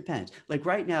 Like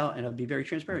right now, and I'll be very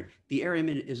transparent, the area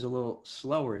is a little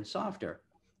slower and softer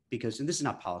because, and this is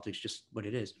not politics, just what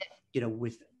it is,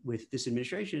 with this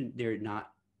administration, they're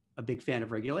not a big fan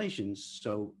of regulations.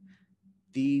 So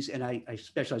and I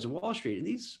specialize in Wall Street, and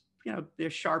these, they're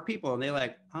sharp people, and they're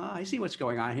like, I see what's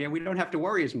going on here. We don't have to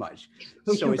worry as much.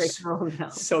 So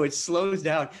it slows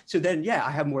down. So then,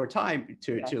 I have more time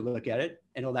to look at it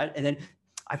and all that. And then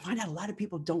I find out a lot of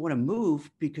people don't want to move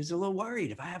because they're a little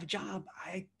worried. If I have a job,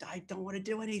 I don't want to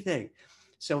do anything.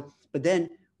 So, but then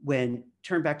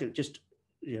turn back to just,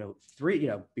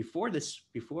 before this,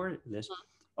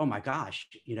 oh my gosh,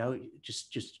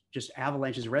 just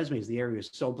avalanches of resumes. The area is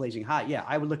so blazing hot. Yeah,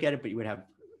 I would look at it, but you would have,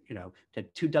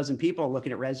 24 people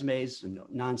looking at resumes and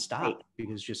nonstop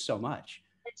because it's just so much.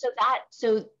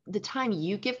 So the time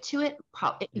you give to it,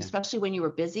 especially when you were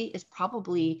busy, is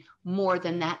probably more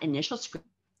than that initial script.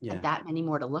 That many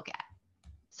more to look at.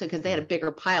 So because they had a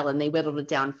bigger pile and they whittled it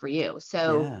down for you.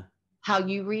 So how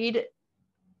you read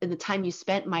and the time you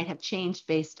spent might have changed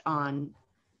based on,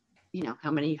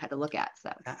 how many you had to look at.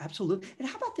 So absolutely. And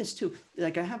how about this too?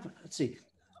 Like I have, let's see,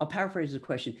 I'll paraphrase the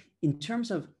question in terms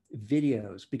of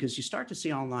videos, because you start to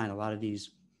see online a lot of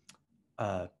these,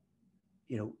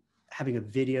 having a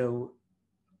video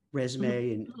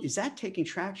resume, and is that taking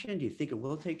traction? Do you think it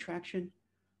will take traction?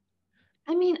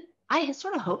 I mean, I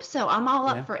sort of hope so. I'm all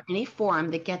up for any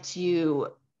forum that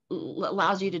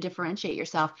allows you to differentiate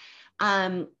yourself.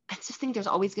 I just think there's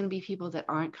always going to be people that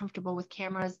aren't comfortable with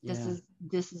cameras.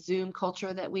 This Zoom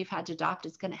culture that we've had to adopt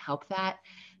is going to help that.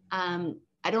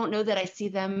 I don't know that I see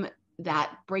them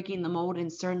that breaking the mold in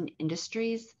certain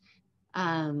industries.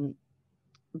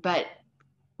 But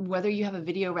whether you have a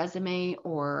video resume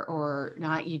or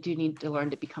not, you do need to learn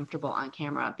to be comfortable on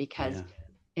camera, because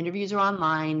interviews are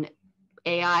online.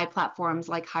 AI platforms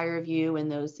like HireVue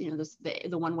and those,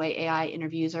 the one-way AI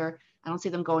interviews I don't see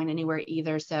them going anywhere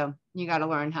either. So you got to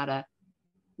learn how to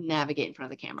navigate in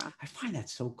front of the camera. I find that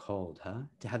so cold, huh?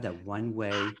 To have that one way.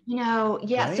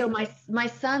 Right? So my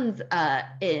son's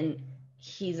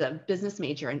he's a business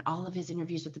major, and all of his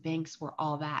interviews with the banks were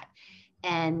all that.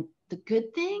 And the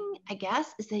good thing, I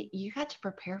guess, is that you had to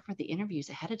prepare for the interviews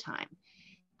ahead of time.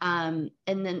 And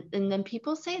then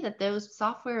people say that those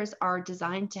softwares are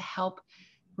designed to help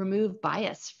remove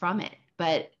bias from it,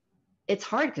 but it's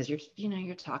hard because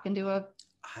you're talking to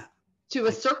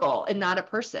a circle and not a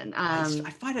person.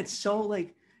 I find it so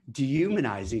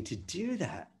dehumanizing to do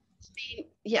that.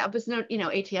 Yeah, but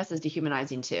ATS is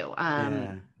dehumanizing too.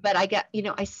 But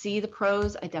I see the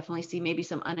pros. I definitely see maybe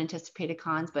some unanticipated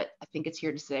cons, but I think it's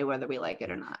here to stay whether we like it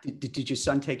or not. Did your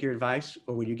son take your advice,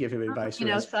 or would you give him advice? Some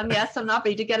yes, some not,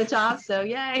 but he did get a job, so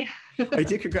yay. I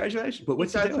did, congratulations. But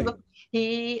what's he doing?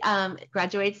 He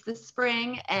graduates this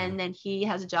spring, and then he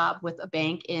has a job with a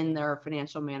bank in their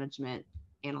financial management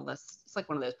analyst. It's like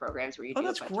one of those programs where you do. Oh,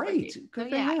 that's great. Good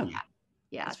for him.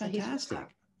 Yeah, that's so fantastic.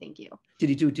 Thank you. Did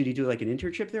he do like an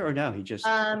internship there, or no? He just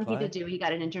he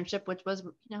got an internship, which was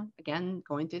again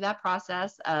going through that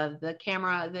process of the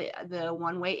camera, the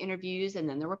one-way interviews, and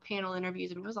then there were panel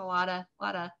interviews, and it was a lot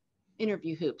of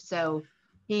interview hoops. So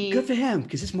good for him,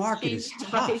 because this market is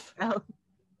tough. Right?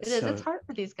 It's hard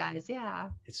for these guys. Yeah,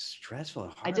 it's stressful.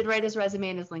 Hard. I did write his resume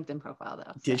and his LinkedIn profile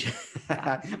though. So. Did you?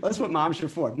 Well, that's what moms are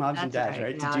for, moms and dads,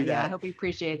 right? Yeah, to do that. I hope he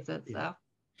appreciates it. So.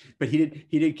 But he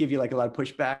did give you like a lot of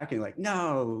pushback and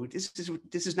no, this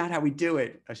is not how we do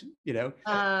it.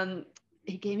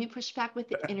 He gave me pushback with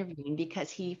the interviewing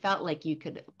because he felt like you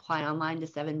could apply online to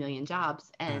 7 million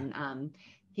jobs. And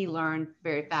he learned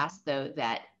very fast though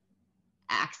that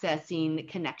accessing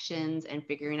connections and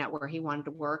figuring out where he wanted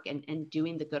to work and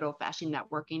doing the good old fashioned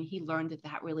networking, he learned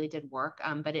that really did work.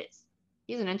 But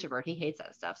he's an introvert. He hates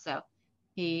that stuff. So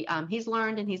he's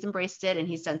learned and he's embraced it, and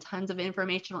he's done tons of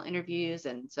informational interviews.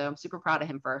 And so I'm super proud of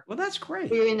him for that's great.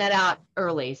 figuring that out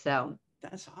early. So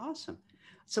that's awesome.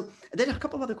 So then a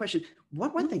couple of other questions.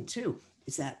 One thing too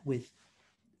is that with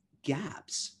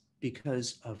gaps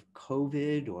because of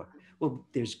COVID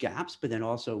there's gaps, but then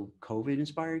also COVID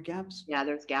inspired gaps. Yeah,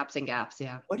 there's gaps and gaps.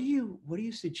 Yeah. What do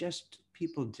you suggest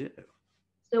people do?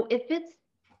 So if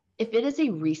it is a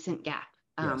recent gap,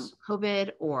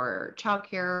 COVID or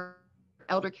childcare,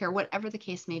 elder care, whatever the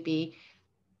case may be,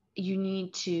 you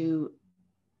need to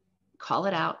call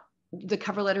it out. The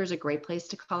cover letter is a great place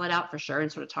to call it out for sure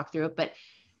and sort of talk through it, but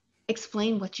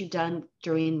explain what you've done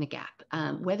during the gap.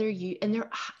 I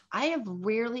have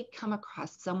rarely come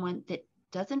across someone that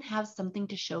doesn't have something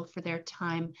to show for their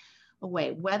time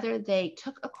away, whether they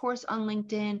took a course on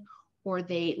LinkedIn or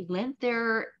they lent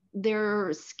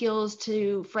their skills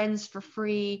to friends for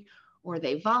free, or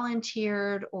they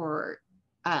volunteered, or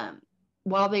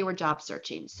while they were job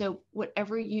searching. So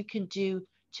whatever you can do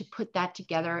to put that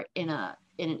together in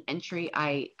an entry,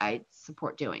 I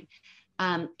support doing.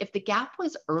 If the gap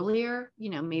was earlier,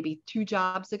 maybe 2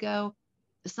 jobs ago,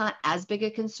 it's not as big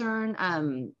a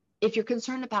concern. If you're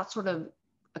concerned about sort of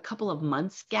a couple of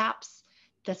months gaps,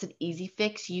 that's an easy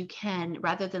fix. You can,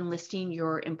 rather than listing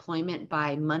your employment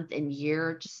by month and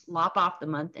year, just lop off the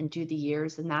month and do the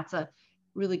years. And that's a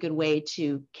really good way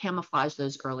to camouflage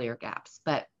those earlier gaps.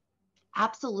 But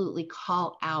absolutely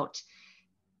call out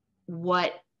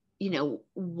why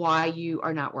you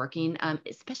are not working,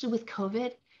 especially with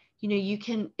COVID.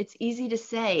 It's easy to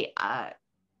say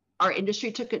our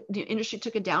industry took a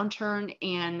downturn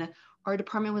and our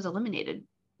department was eliminated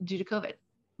due to COVID.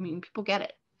 I mean, people get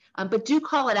it, but do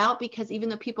call it out, because even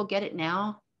though people get it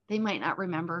now, they might not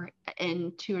remember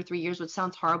in 2 or 3 years, which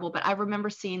sounds horrible, but I remember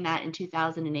seeing that in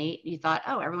 2008. You thought,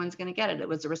 oh, everyone's going to get it. It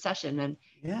was a recession. And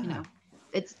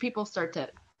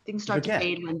things start to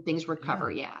fade when things recover.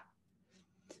 Yeah.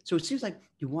 So it seems like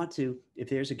you want to, if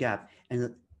there's a gap,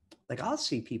 and I'll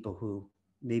see people who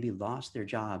maybe lost their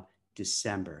job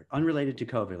December, unrelated to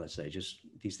COVID, let's say, just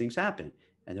these things happen.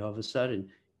 And then all of a sudden,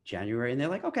 January, and they're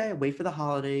like, okay, wait for the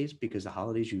holidays because the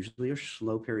holidays usually are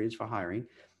slow periods for hiring.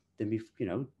 Then we,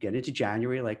 get into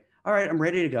January, like, all right, I'm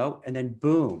ready to go. And then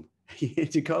boom,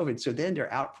 into COVID. So then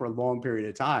they're out for a long period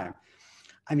of time.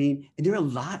 I mean, and there are a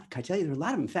lot, can I tell you, there are a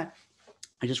lot of them. In fact,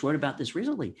 I just wrote about this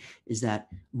recently, is that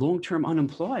long-term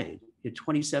unemployed,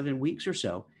 27 weeks or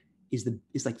so,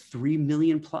 is like 3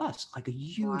 million plus, like a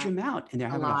huge amount. And they're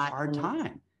having a hard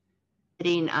time.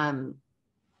 Hitting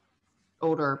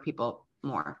older people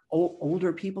more.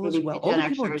 Older people Maybe as well. Older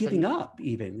people are giving up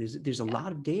even. There's a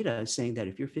lot of data saying that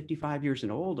if you're 55 years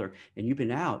and older and you've been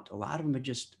out, a lot of them are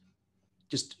just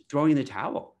throwing in the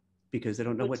towel because they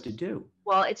don't know what to do.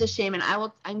 Well, it's a shame. And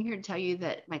I'm here to tell you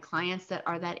that my clients that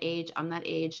are that age, I'm that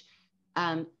age,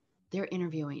 they're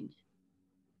interviewing.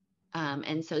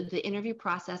 And so the interview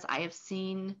process I have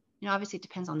seen, obviously it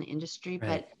depends on the industry,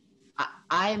 right. but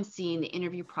I am seeing the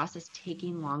interview process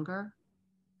taking longer.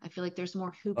 I feel like there's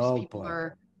more hoops.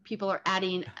 People are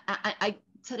adding. I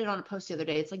said it on a post the other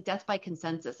day. It's like death by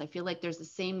consensus. I feel like there's the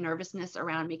same nervousness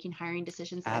around making hiring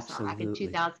decisions that Absolutely. I saw back in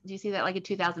 2000. Do you see that like in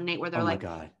 2008 where they're like,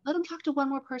 God. let them talk to one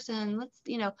more person. Let's,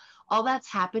 all that's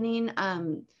happening.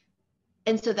 And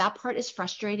so that part is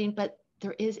frustrating, but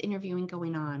there is interviewing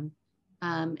going on.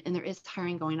 And there is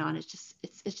hiring going on. It's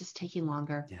just taking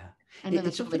longer. Yeah. And then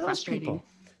it's really frustrating.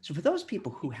 So for those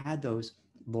people who had those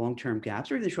long-term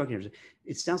gaps or even the short-term gaps,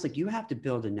 it sounds like you have to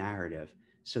build a narrative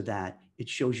so that it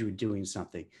shows you were doing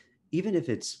something. Even if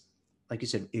it's, like you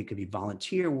said, it could be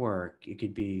volunteer work, it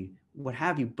could be what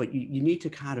have you, but you need to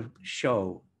kind of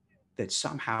show that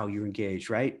somehow you're engaged,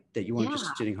 right? That you weren't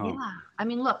just sitting home. Yeah. I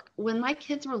mean, look, when my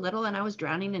kids were little and I was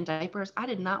drowning in diapers, I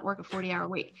did not work a 40-hour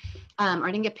week. I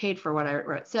didn't get paid for what I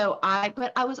wrote. So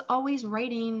but I was always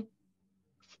writing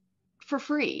for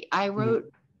free. I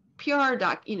wrote PR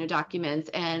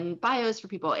documents and bios for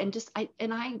people.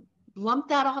 And I lumped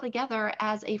that all together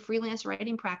as a freelance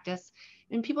writing practice.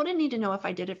 And people didn't need to know if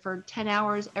I did it for 10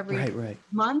 hours every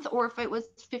month or if it was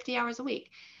 50 hours a week.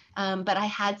 But I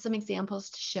had some examples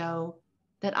to show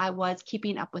that I was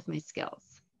keeping up with my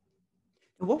skills.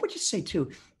 What would you say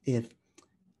too, if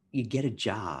you get a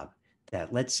job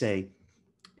that, let's say,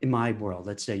 in my world,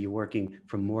 let's say you're working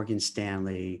for Morgan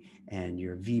Stanley and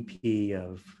you're VP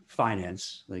of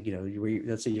finance, like,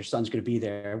 let's say your son's going to be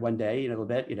there one day in a little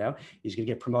bit, he's going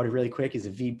to get promoted really quick. He's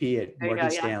a VP at Morgan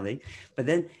Stanley, but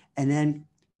then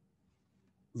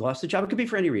lost the job. It could be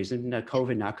for any reason,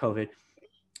 COVID, not COVID.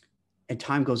 And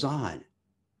time goes on.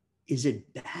 Is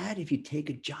it bad if you take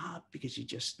a job because you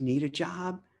just need a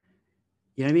job?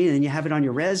 You know what I mean? And you have it on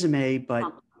your resume, but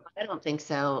I don't think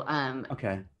so.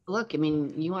 Okay. Look, I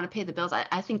mean, you want to pay the bills.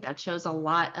 I think that shows a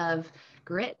lot of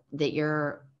grit that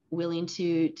you're willing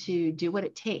to do what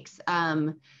it takes.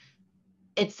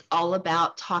 It's all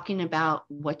about talking about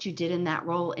what you did in that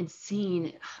role and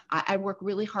seeing. I work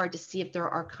really hard to see if there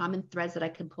are common threads that I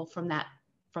can pull from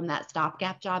that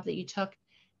stopgap job that you took,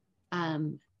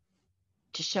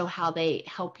 to show how they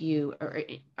help you or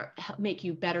help make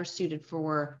you better suited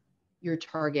for your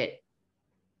target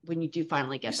when you do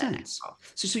finally get that next role.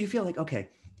 So you feel like, okay,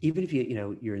 even if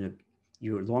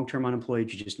you're long-term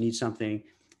unemployed, you just need something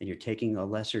and you're taking a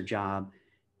lesser job,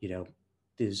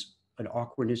 there's an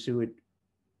awkwardness to it.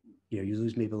 You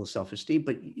lose maybe a little self-esteem,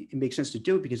 but it makes sense to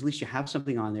do it because at least you have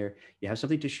something on there. You have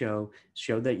something to show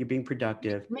that you're being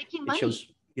productive. You're making money. It shows,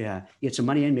 you get some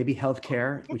money in, maybe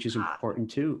healthcare, which is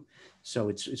important too. So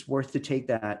it's worth to take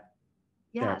that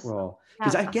role.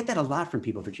 Because I get that a lot from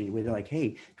people, Virginia, where they're like,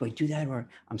 hey, do I do that? Or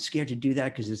I'm scared to do that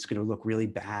because it's going to look really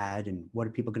bad. And what are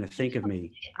people going to think of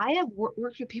me? I have worked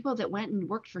with people that went and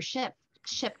worked for Shipt,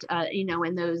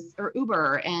 in those, or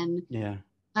Uber. And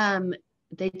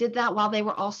they did that while they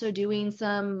were also doing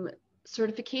some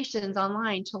certifications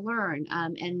online to learn.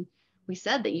 And we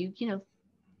said that you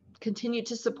continue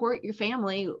to support your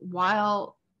family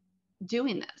while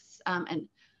doing this. And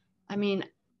I mean,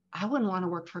 I wouldn't want to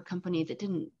work for a company that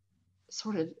didn't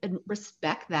sort of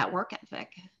respect that work ethic.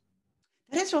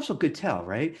 That's also a good tell,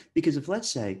 right? Because if,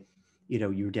 let's say, you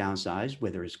were downsized,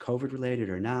 whether it's COVID related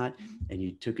or not, and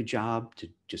you took a job to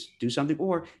just do something,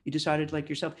 or you decided like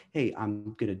yourself, hey,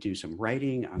 I'm going to do some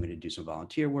writing, I'm going to do some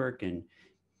volunteer work. And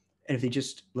if they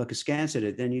just look askance at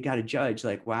it, then you got to judge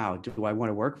like, wow, do I want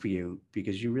to work for you?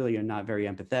 Because you really are not very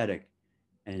empathetic.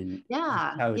 And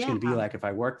how it's going to be like if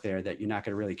I work there, that you're not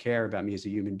going to really care about me as a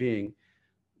human being.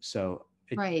 So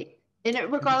right. And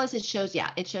regardless, it shows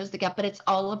the gap, but it's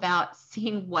all about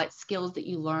seeing what skills that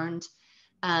you learned.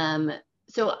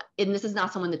 So, and this is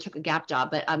not someone that took a gap job,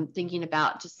 but I'm thinking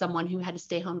about just someone who had to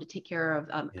stay home to take care of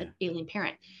an alien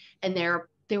parent, and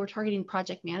they were targeting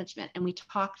project management. And we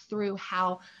talked through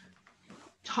how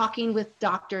talking with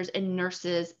doctors and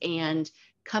nurses and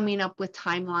coming up with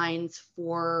timelines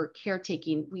for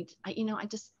caretaking.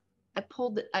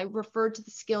 I referred to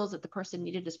the skills that the person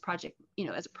needed as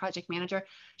as a project manager,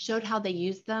 showed how they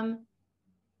used them,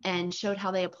 and showed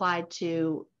how they applied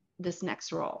to this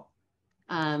next role.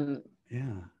 And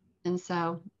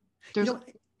so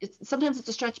sometimes it's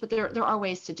a stretch, but there are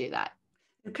ways to do that.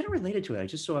 Kind of related to it, I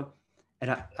just saw,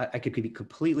 and I could be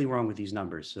completely wrong with these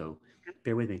numbers, so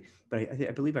bear with me, but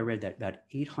I believe I read that about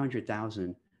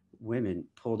 800,000 women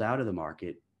pulled out of the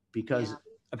market because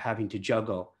of having to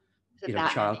juggle,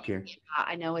 childcare.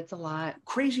 I know it's a lot.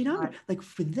 Crazy number. Like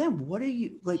for them, what are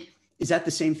you like? Is that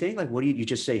the same thing? Like, what do you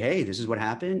just say? Hey, this is what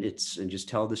happened. And just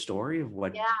tell the story of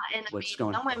what. Yeah, and what's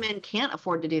going on. Some women can't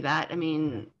afford to do that.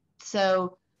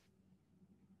 So.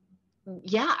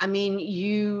 Yeah,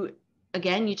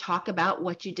 you talk about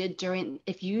what you did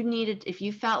if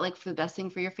you felt like the best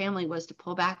thing for your family was to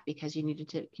pull back because you needed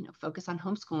to, focus on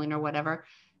homeschooling or whatever.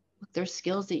 There's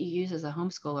skills that you use as a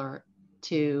homeschooler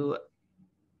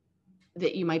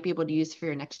that you might be able to use for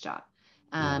your next job.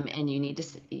 And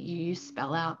you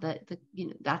spell out that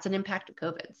that's an impact of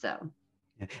COVID. So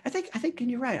yeah. I think, and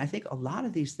you're right. I think a lot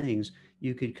of these things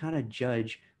you could kind of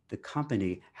judge the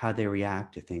company, how they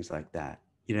react to things like that.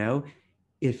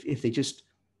 If they just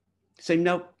say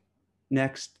nope,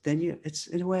 next, then it's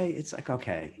in a way it's like,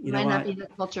 okay, might not be the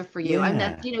culture for you. And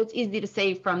that it's easy to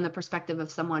say from the perspective of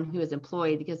someone who is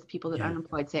employed, because the people that are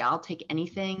unemployed say I'll take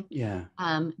anything.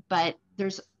 But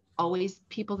there's always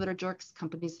people that are jerks,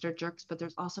 companies that are jerks, but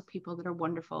there's also people that are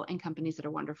wonderful and companies that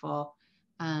are wonderful.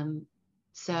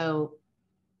 So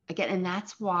again, and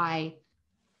that's why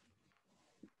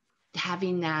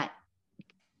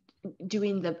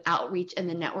doing the outreach and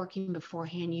the networking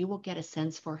beforehand, you will get a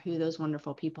sense for who those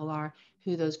wonderful people are,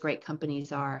 who those great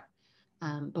companies are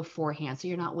beforehand. So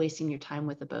you're not wasting your time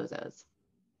with the bozos.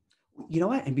 You know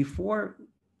what? And before,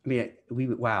 they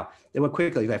went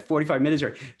quickly, like 45 minutes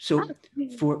or so.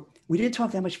 We didn't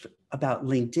talk that much about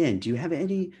LinkedIn. Do you have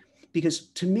any, because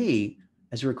to me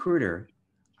as a recruiter,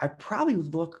 I probably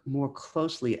look more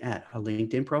closely at a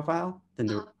LinkedIn profile than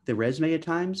the resume at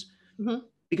times. Mm-hmm.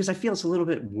 Because I feel it's a little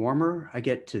bit warmer. I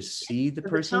get to see the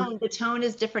person. The tone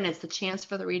is different. It's the chance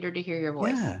for the reader to hear your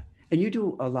voice. Yeah. And you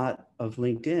do a lot of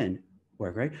LinkedIn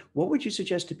work, right? What would you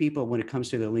suggest to people when it comes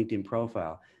to their LinkedIn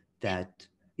profile that,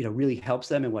 really helps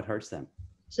them and what hurts them?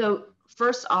 So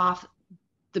first off,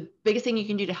 the biggest thing you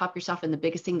can do to help yourself, and the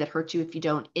biggest thing that hurts you if you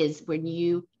don't, is when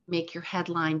you make your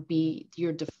headline be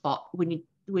your default. When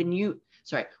you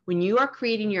are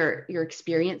creating your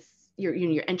experience,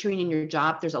 you're entering in your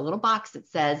job, there's a little box that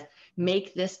says,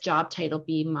 make this job title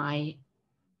be on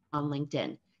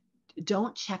LinkedIn.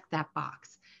 Don't check that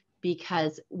box,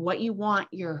 because what you want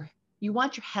your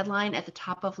headline at the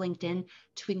top of LinkedIn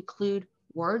to include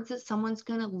words that someone's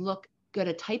going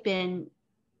to type in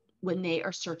when they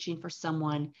are searching for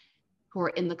someone who are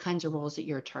in the kinds of roles that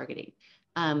you're targeting.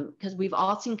 Because we've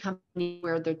all seen companies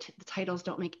where the titles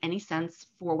don't make any sense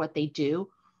for what they do,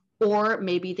 or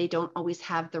maybe they don't always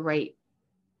have the right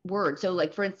word. So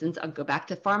like, for instance, I'll go back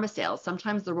to pharma sales.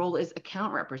 Sometimes the role is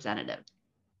account representative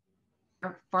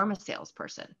or pharma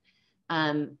salesperson.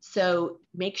 So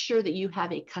make sure that you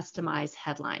have a customized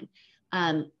headline.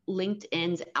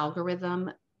 LinkedIn's algorithm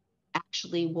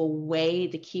actually will weigh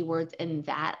the keywords in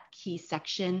that key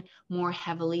section more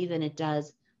heavily than it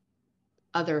does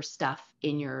other stuff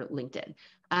in your LinkedIn.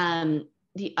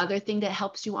 The other thing that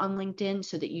helps you on LinkedIn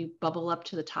so that you bubble up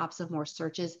to the tops of more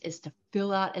searches is to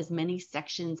fill out as many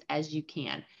sections as you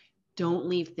can. Don't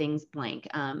leave things blank,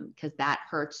 because that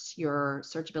hurts your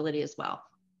searchability as well.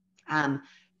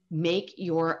 Make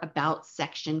your about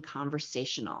section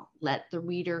conversational. Let the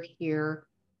reader hear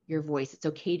your voice. It's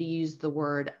okay to use the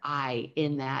word I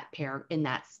in that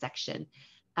section.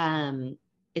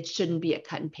 It shouldn't be a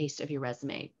cut and paste of your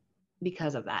resume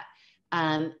because of that.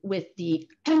 With the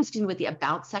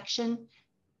about section,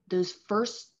 those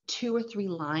first 2 or 3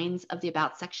 lines of the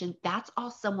about section, that's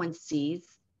all someone sees.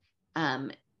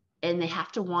 And they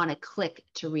have to want to click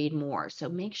to read more. So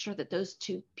make sure that those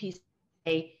 2 pieces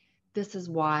say, this is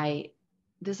why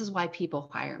people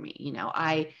hire me.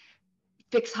 I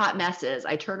fix hot messes.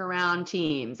 I turn around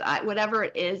teams. Whatever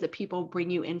it is that people bring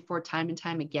you in for time and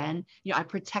time again. I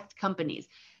protect companies.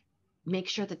 Make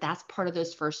sure that that's part of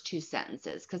those first 2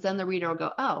 sentences, because then the reader will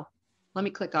go, oh, let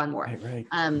me click on more. Right.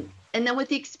 And then with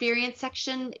the experience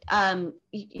section,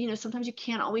 sometimes you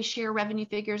can't always share revenue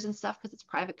figures and stuff because it's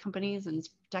private companies and it's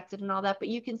protected and all that, but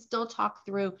you can still talk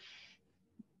through,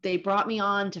 they brought me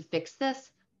on to fix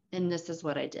this, and this is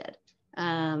what I did.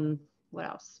 What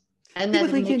else? And then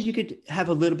with LinkedIn, you could have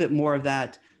a little bit more of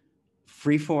that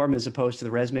free form as opposed to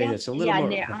the resume that's a little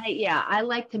more. I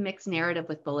like to mix narrative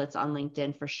with bullets on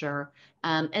LinkedIn for sure.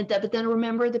 But then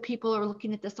remember, the people are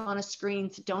looking at this on a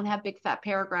screen, so don't have big fat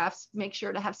paragraphs. Make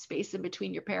sure to have space in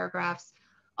between your paragraphs,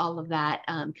 all of that,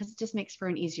 because it just makes for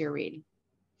an easier read.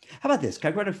 How about this?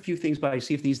 Can I run a few things by,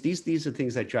 see if these are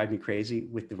things that drive me crazy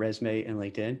with the resume and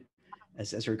LinkedIn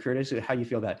as a recruiter? So how you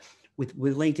feel about it. With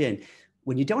LinkedIn,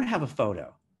 when you don't have a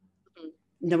photo,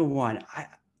 number one,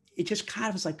 it just kind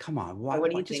of is like, come on.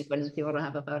 What do you think when people don't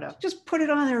have a photo? Just put it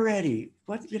on there already.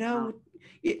 And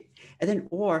then,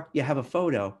 or you have a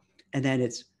photo and then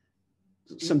it's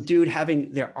some dude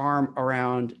having their arm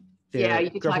around their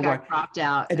you could talk about cropped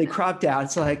out. And they cropped out.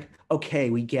 It's like, okay,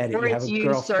 we get it. Or you have a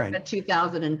girlfriend. Circa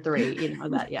 2003,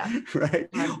 that, yeah. Right.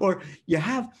 Or you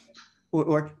have,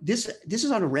 or this is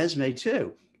on a resume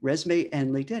too. Resume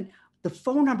and LinkedIn. The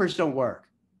phone numbers don't work.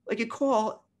 Like you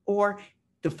call, or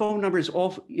the phone numbers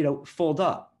all, fold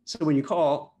up. So when you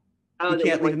call, you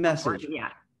can't leave a message.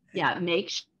 Yeah. Make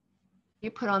sure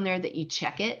you put on there that you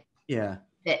check it. Yeah.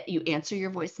 That you answer your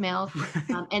voicemails.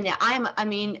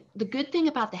 And the good thing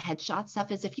about the headshot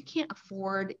stuff is if you can't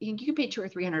afford, you can pay $200 or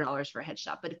 $300 for a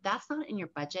headshot, but if that's not in your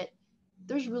budget,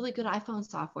 there's really good iPhone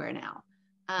software now.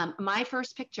 My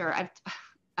first picture,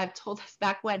 I've told this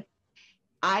back when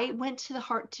I went to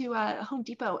Home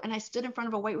Depot and I stood in front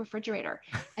of a white refrigerator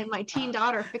and my teen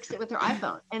daughter fixed it with her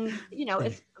iPhone. And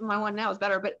it's my one now is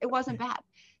better, but it wasn't bad.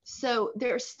 So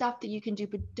there's stuff that you can do,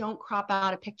 but don't crop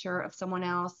out a picture of someone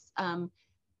else.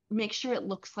 Make sure it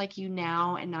looks like you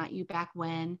now and not you back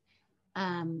when.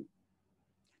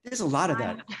 There's a lot of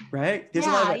that, right? There's a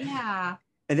lot of that. Yeah.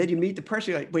 And then you meet the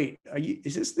person, you're like, wait,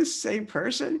 is this the same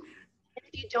person?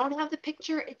 If you don't have the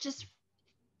picture,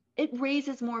 it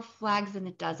raises more flags than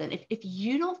it doesn't. If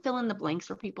you don't fill in the blanks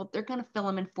for people, they're going to fill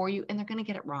them in for you and they're going to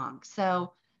get it wrong.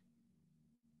 So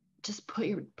just put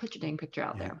your dang picture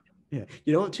out there. Yeah.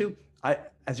 Too, I,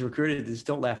 as a recruiter,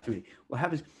 don't laugh at me. What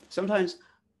happens sometimes,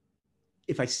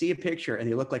 if I see a picture and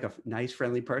they look like a nice,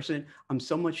 friendly person, I'm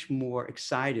so much more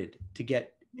excited to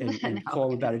get and call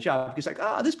them about a job because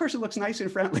this person looks nice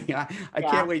and friendly. I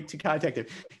can't wait to contact them.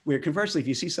 Where conversely, if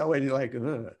you see someone you're like,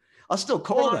 I'll still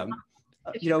call them.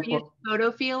 If you use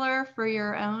Photo Feeler for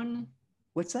your own.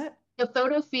 What's that? The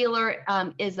Photo Feeler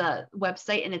is a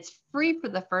website and it's free for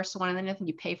the first one and then nothing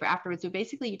you pay for afterwards. So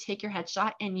basically you take your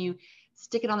headshot and you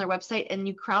stick it on their website and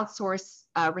you crowdsource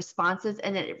responses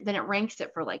and then it ranks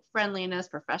it for like friendliness,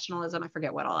 professionalism. I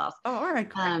forget what all else. Oh, all right.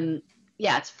 Cool.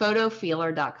 It's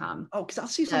photofeeler.com. Oh, because I'll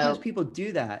see sometimes people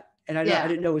do that. And I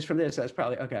didn't know it was from this. So that's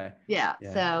probably okay. Yeah.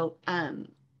 So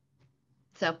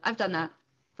I've done that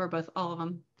for all of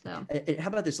them. So how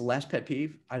about this last pet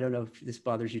peeve? I don't know if this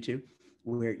bothers you too,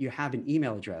 where you have an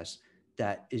email address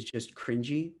that is just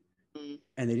cringy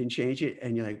and they didn't change it.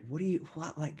 And you're like,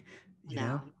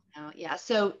 No. Yeah.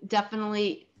 So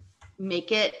definitely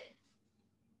make it,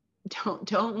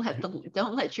 don't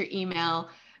let your email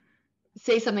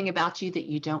say something about you that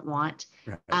you don't want.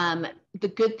 Right. The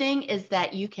good thing is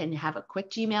that you can have a quick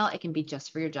Gmail. It can be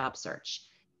just for your job search.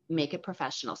 Make it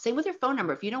professional. Same with your phone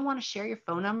number. If you don't want to share your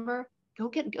phone number, go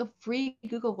get a free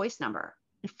Google Voice number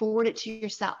and forward it to your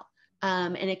cell.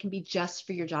 And it can be just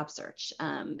for your job search.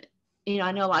 I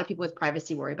know a lot of people with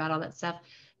privacy worry about all that stuff.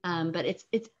 But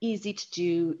it's easy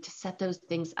to set those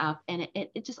things up, and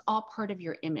it's just all part of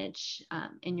your image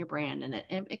in your brand, and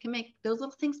it can make those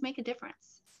little things make a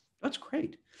difference. That's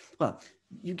great. Well,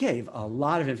 you gave a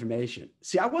lot of information.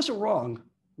 See, I wasn't wrong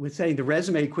with saying the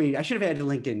resume queen. I should have added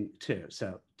LinkedIn too,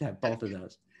 so to have both of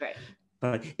those. Right.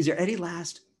 But is there any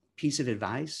last piece of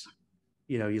advice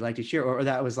you'd like to share, or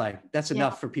that was like that's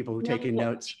enough for people who taking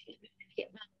notes?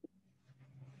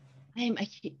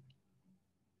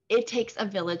 It takes a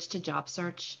village to job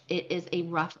search. It is a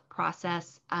rough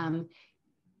process.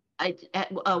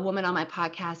 A woman on my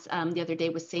podcast the other day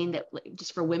was saying that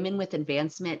just for women with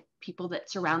advancement, people that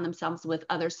surround themselves with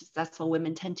other successful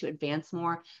women tend to advance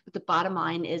more. But the bottom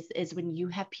line is when you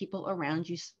have people around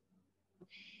you,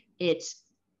 it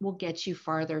will get you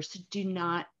farther. So do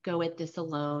not go at this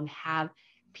alone. Have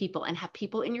people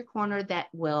in your corner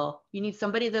you need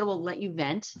somebody that will let you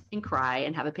vent and cry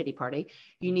and have a pity party.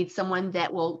 You need someone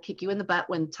that will kick you in the butt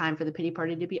when time for the pity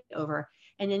party to be over.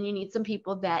 And then you need some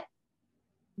people that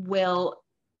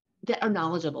are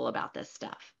knowledgeable about this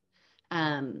stuff.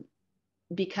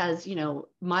 Because,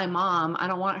 my mom, I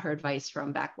don't want her advice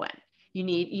from back when. You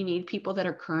need people that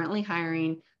are currently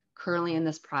hiring, currently in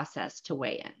this process to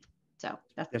weigh in. So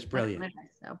that's brilliant.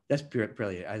 That's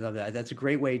brilliant. I love that. That's a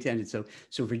great way to end it. So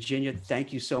Virginia,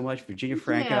 thank you so much. Virginia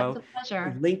Franco, it's a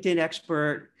pleasure. LinkedIn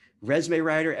expert, resume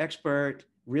writer expert,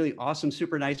 really awesome,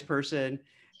 super nice person.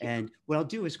 And what I'll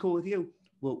do is cool with you.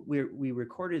 We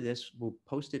recorded this. We'll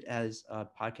post it as a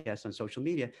podcast on social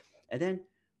media. And then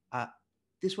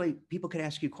this way people can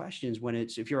ask you questions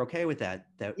if you're okay with that,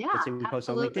 let's say we post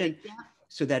on LinkedIn. Yeah.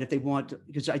 So that if they want,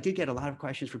 because I did get a lot of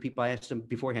questions from people. I asked them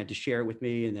beforehand to share it with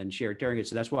me and then share it during it.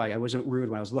 So that's why I wasn't rude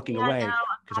when I was looking away. No,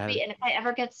 I'm happy. And if I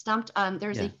ever get stumped,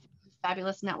 there's a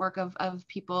fabulous network of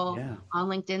people on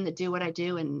LinkedIn that do what I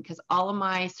do. And because all of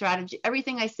my strategy,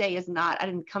 everything I say I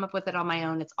didn't come up with it on my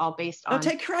own. It's all based on. No,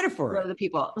 take credit for it. Other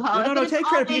people. Well, no, take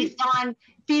credit. Based on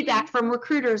feedback from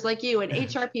recruiters like you and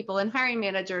HR people and hiring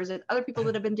managers and other people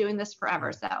that have been doing this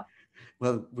forever. So.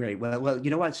 Well, great. Well,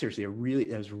 you know what? Seriously,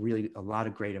 that was really a lot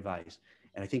of great advice.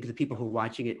 And I think the people who are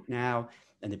watching it now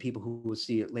and the people who will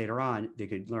see it later on, they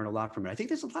could learn a lot from it. I think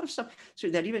there's a lot of stuff so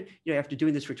that even, after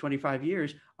doing this for 25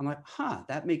 years, I'm like,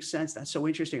 that makes sense. That's so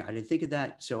interesting. I didn't think of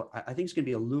that. So I think it's going to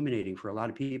be illuminating for a lot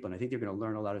of people. And I think they're going to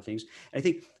learn a lot of things. And I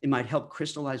think it might help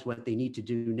crystallize what they need to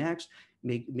do next,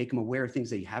 make them aware of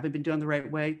things they haven't been done the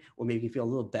right way, or maybe feel a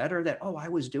little better that, I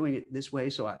was doing it this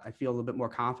way. So I feel a little bit more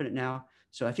confident now.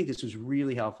 So I think this was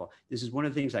really helpful. This is one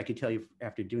of the things I can tell you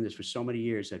after doing this for so many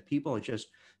years, that people are just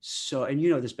so, and you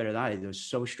know this better than I do, they're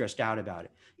so stressed out about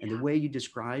it. And the way you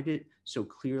describe it so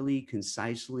clearly,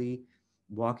 concisely,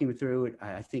 walking through it,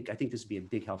 I think this would be a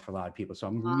big help for a lot of people. So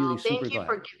I'm really super glad. Thank you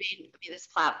for giving me this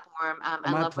platform.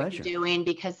 I love what you're doing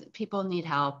because people need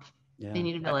help. Yeah. They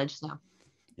need a village. So.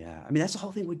 Yeah. I mean, that's the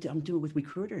whole thing I'm doing with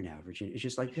WeCruitr now, Virginia. It's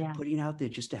just like putting out there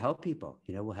just to help people.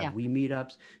 We'll have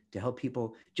meetups to help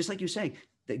people, just like you're saying,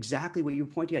 exactly what you're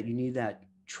pointing out. You need that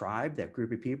tribe, that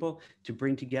group of people to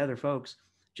bring together folks,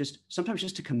 sometimes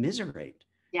just to commiserate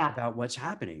about what's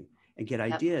happening and get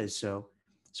ideas. So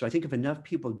I think if enough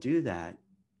people do that,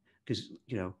 because,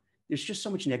 there's just so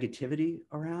much negativity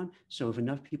around. So if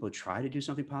enough people try to do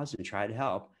something positive and try to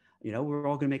help, we're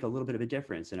all going to make a little bit of a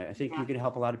difference. And I think you're going to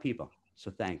help a lot of people. So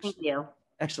thanks. Thank you.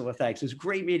 Excellent. Thanks. It was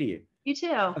great meeting you. You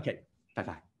too. Okay.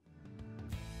 Bye-bye.